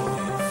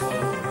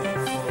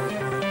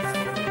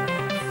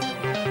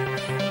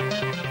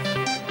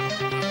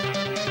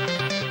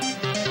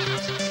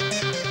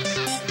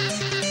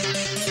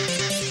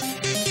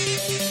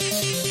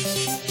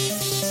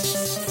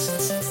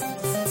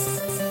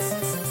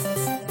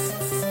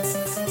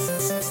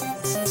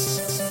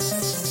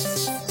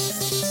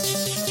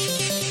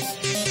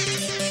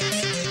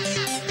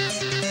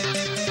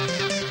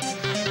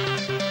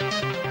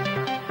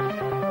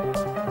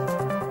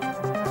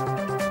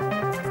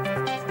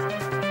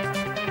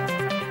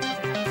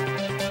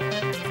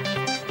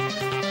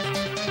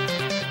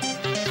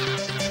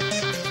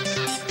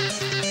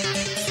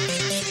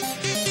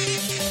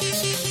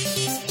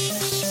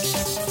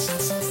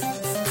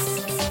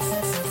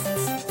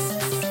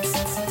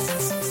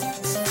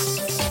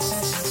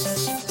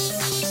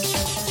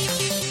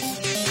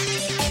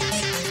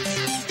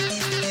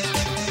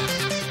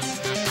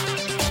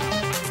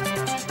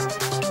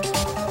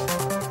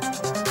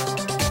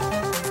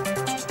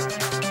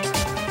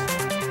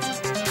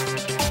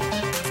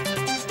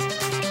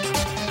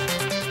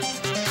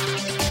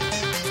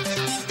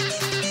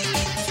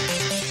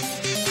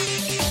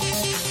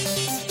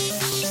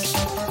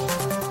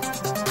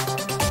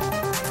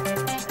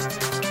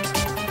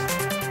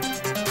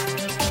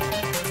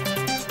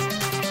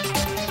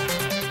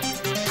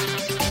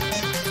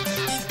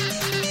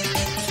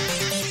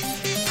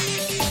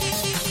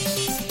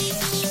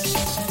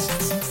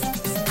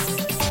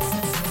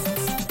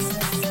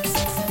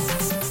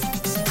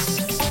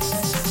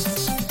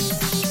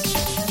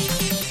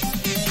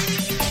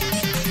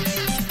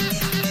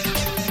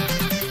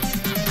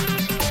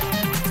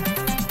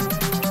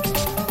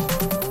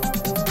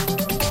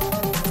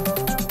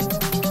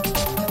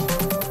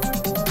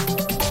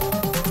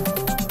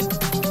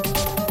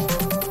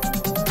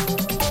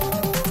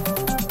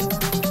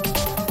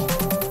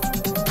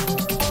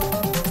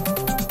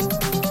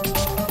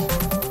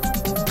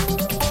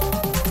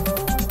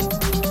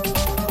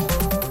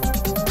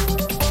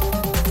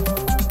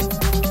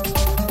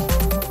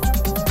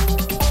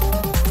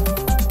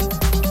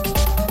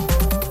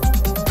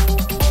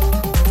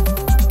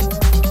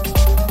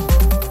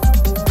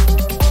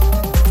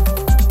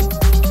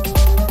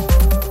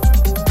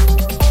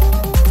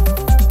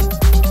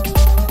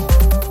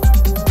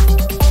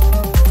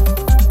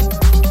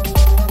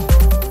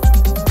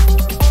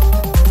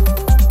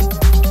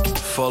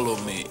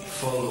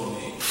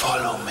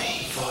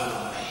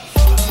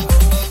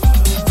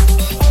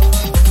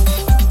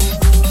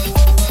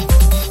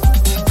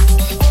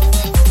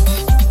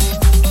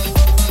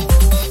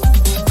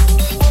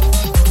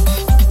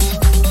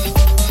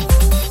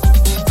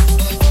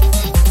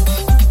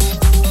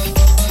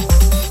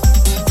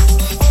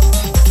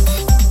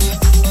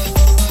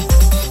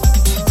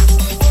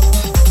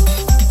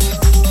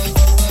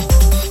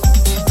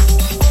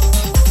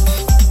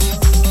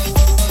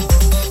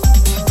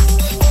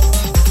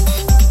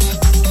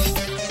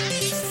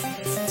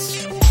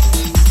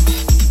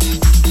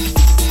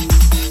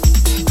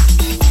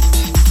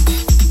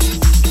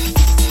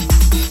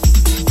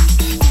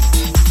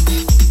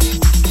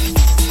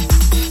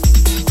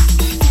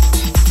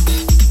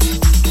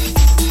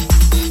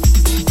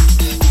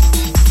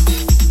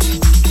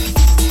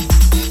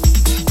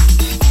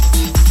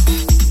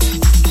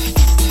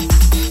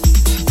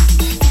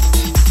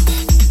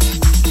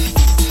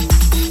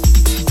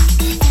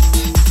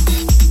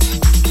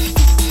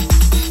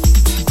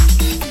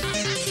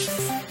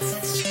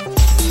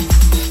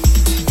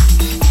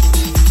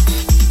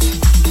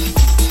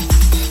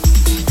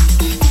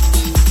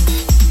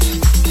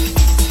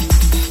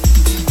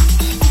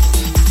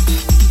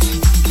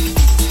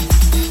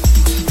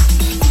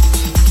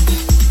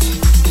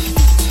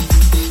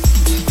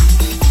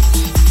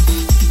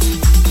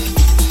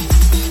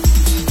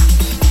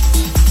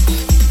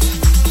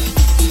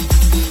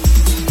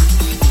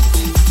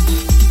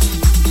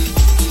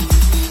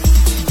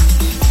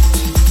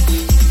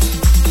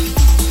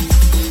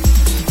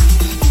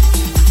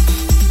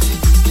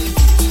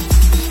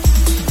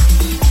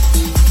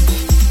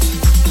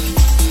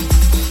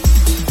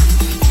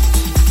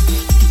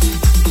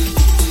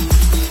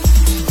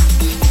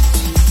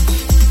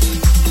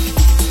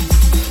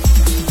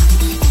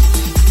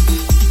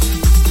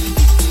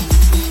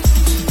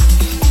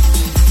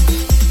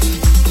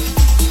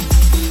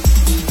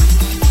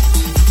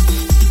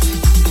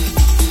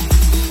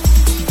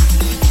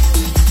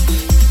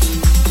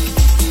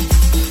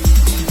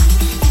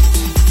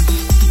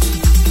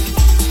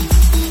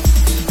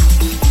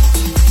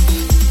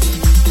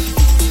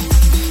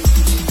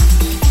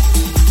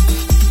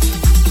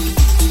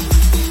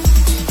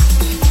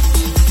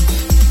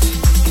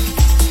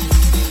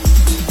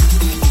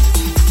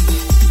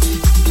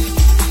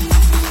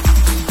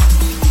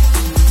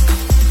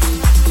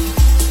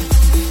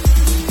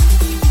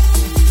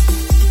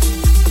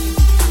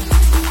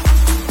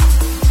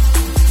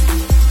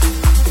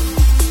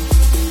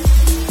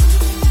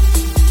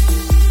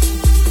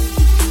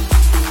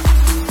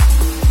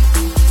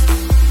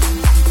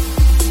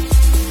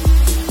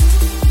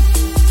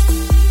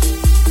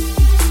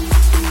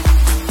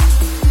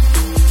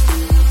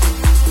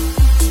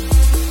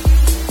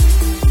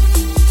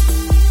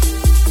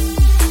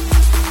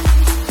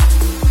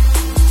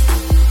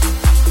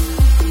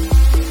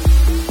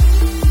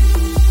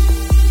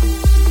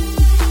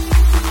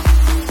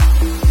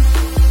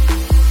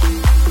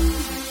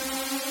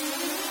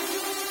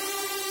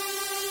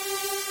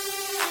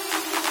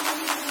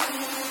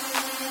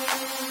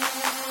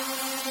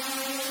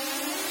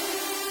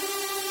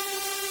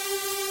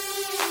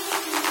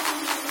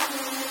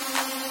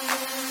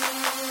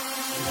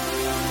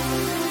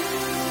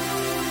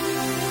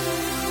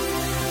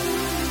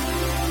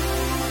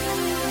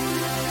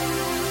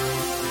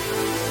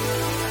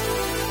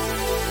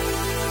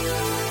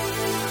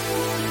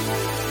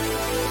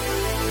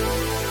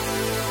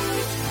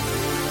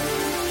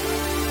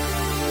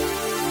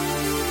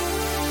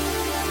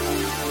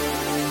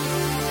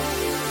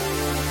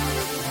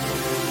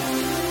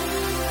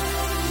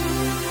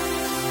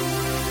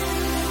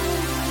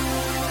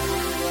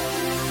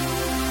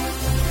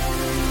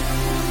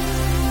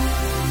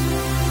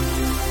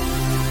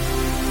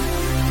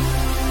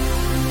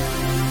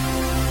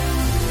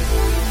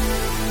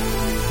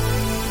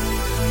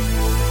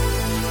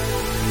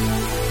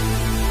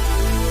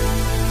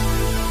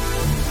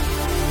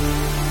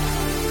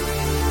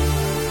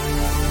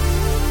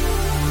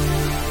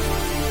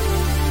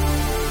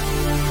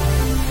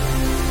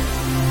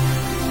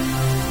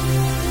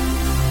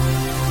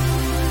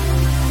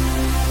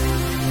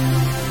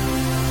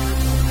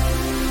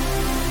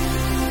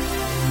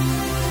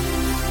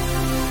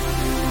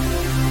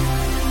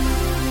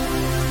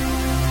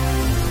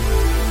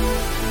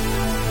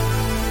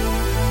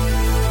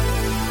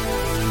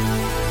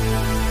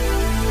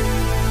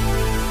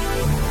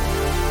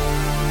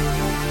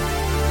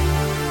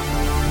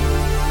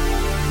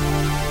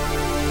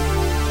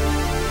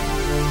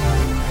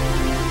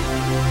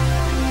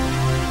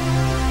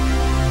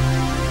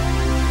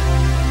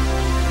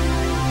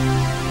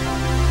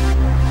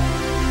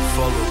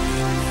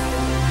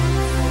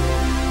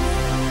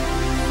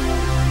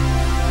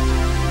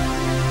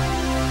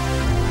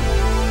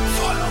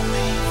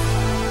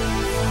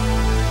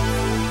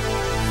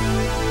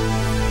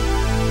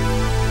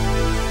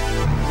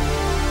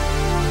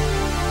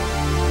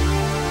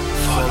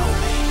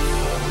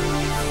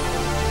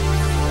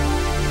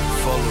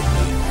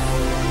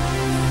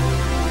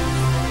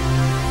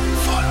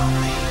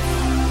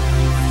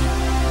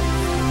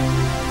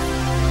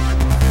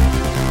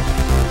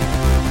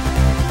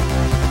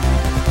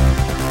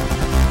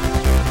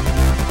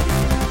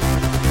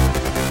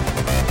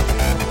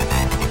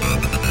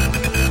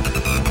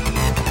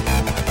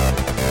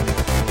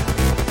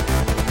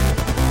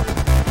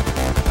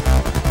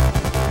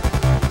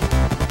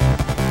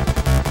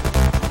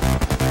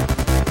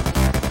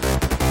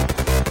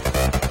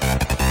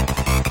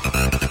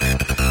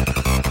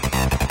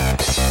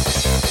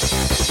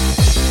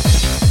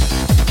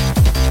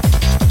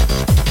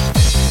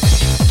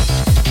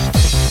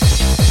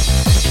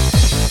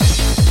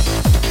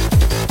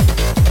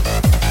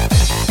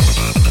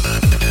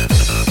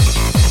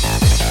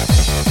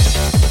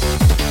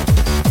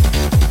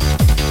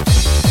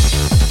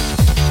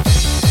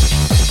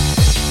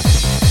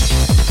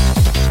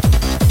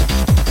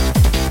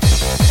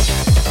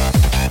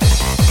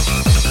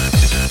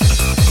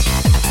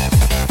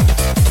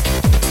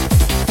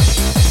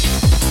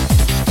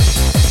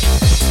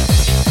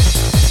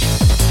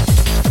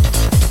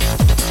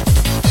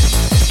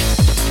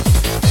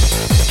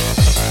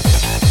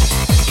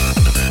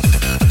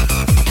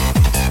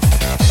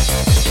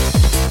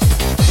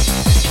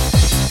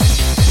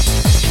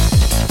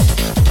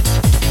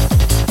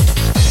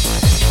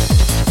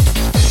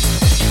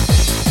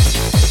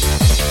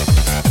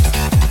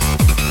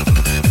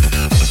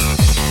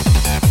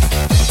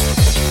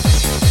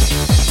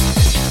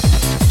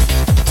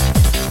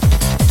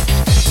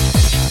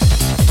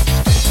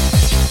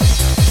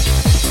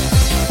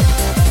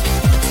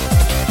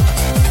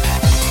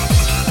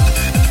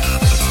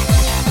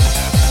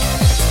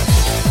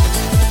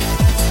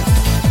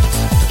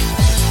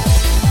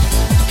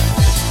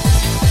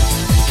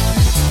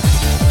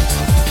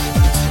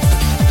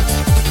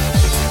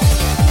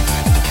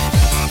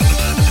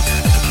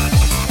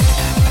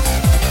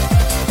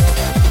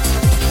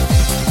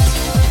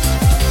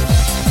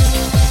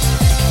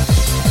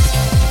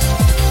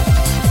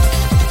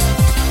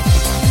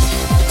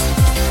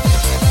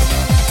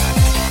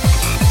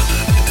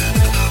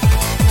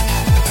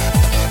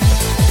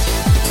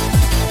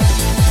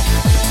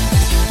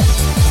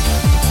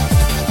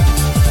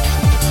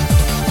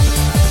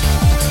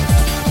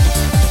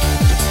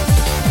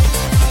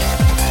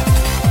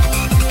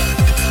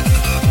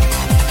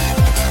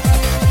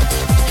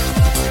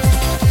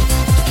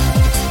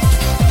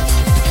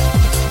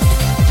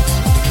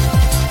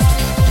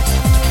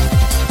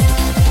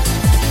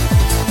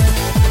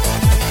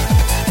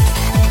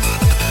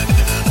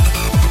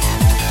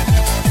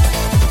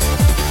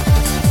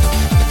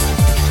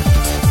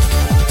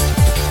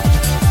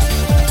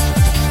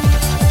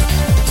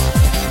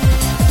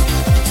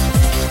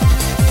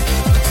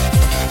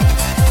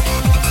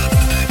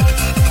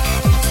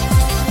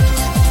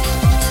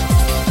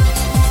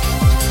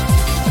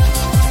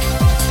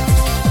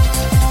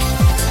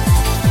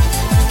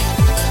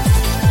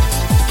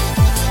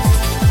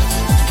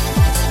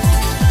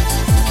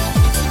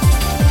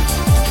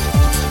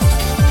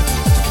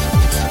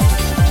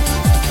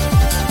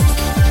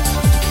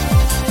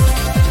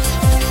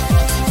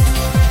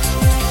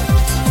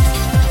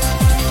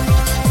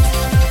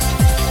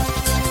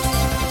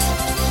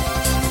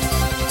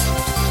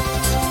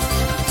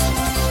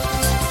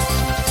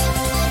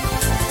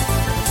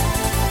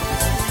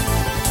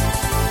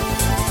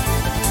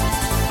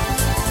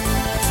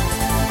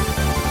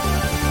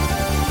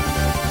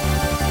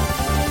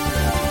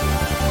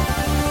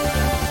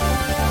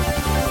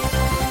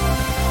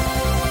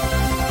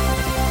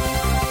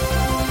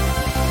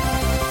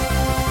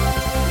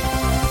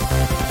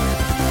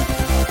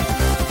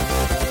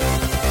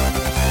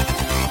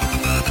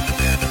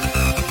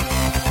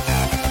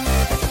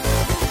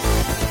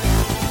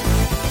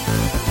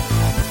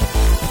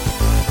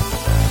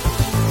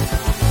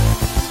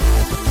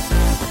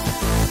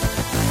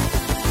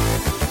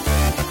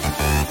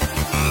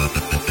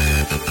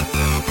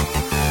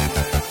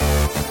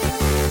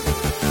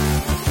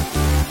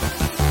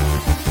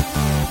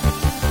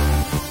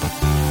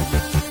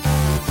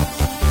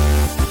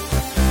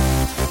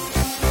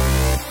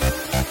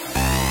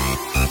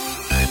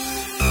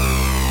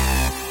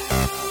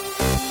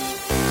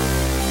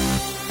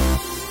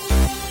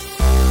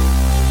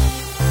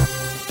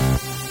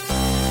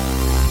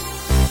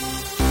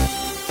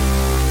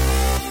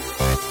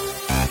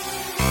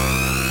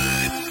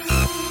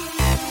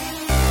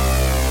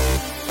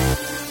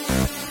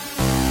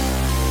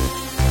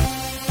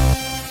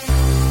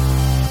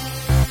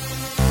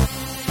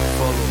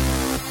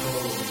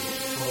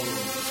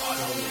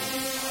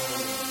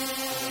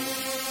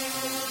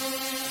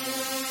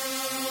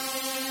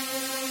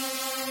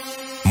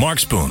 Mark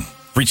Spoon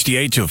reached the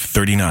age of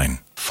 39.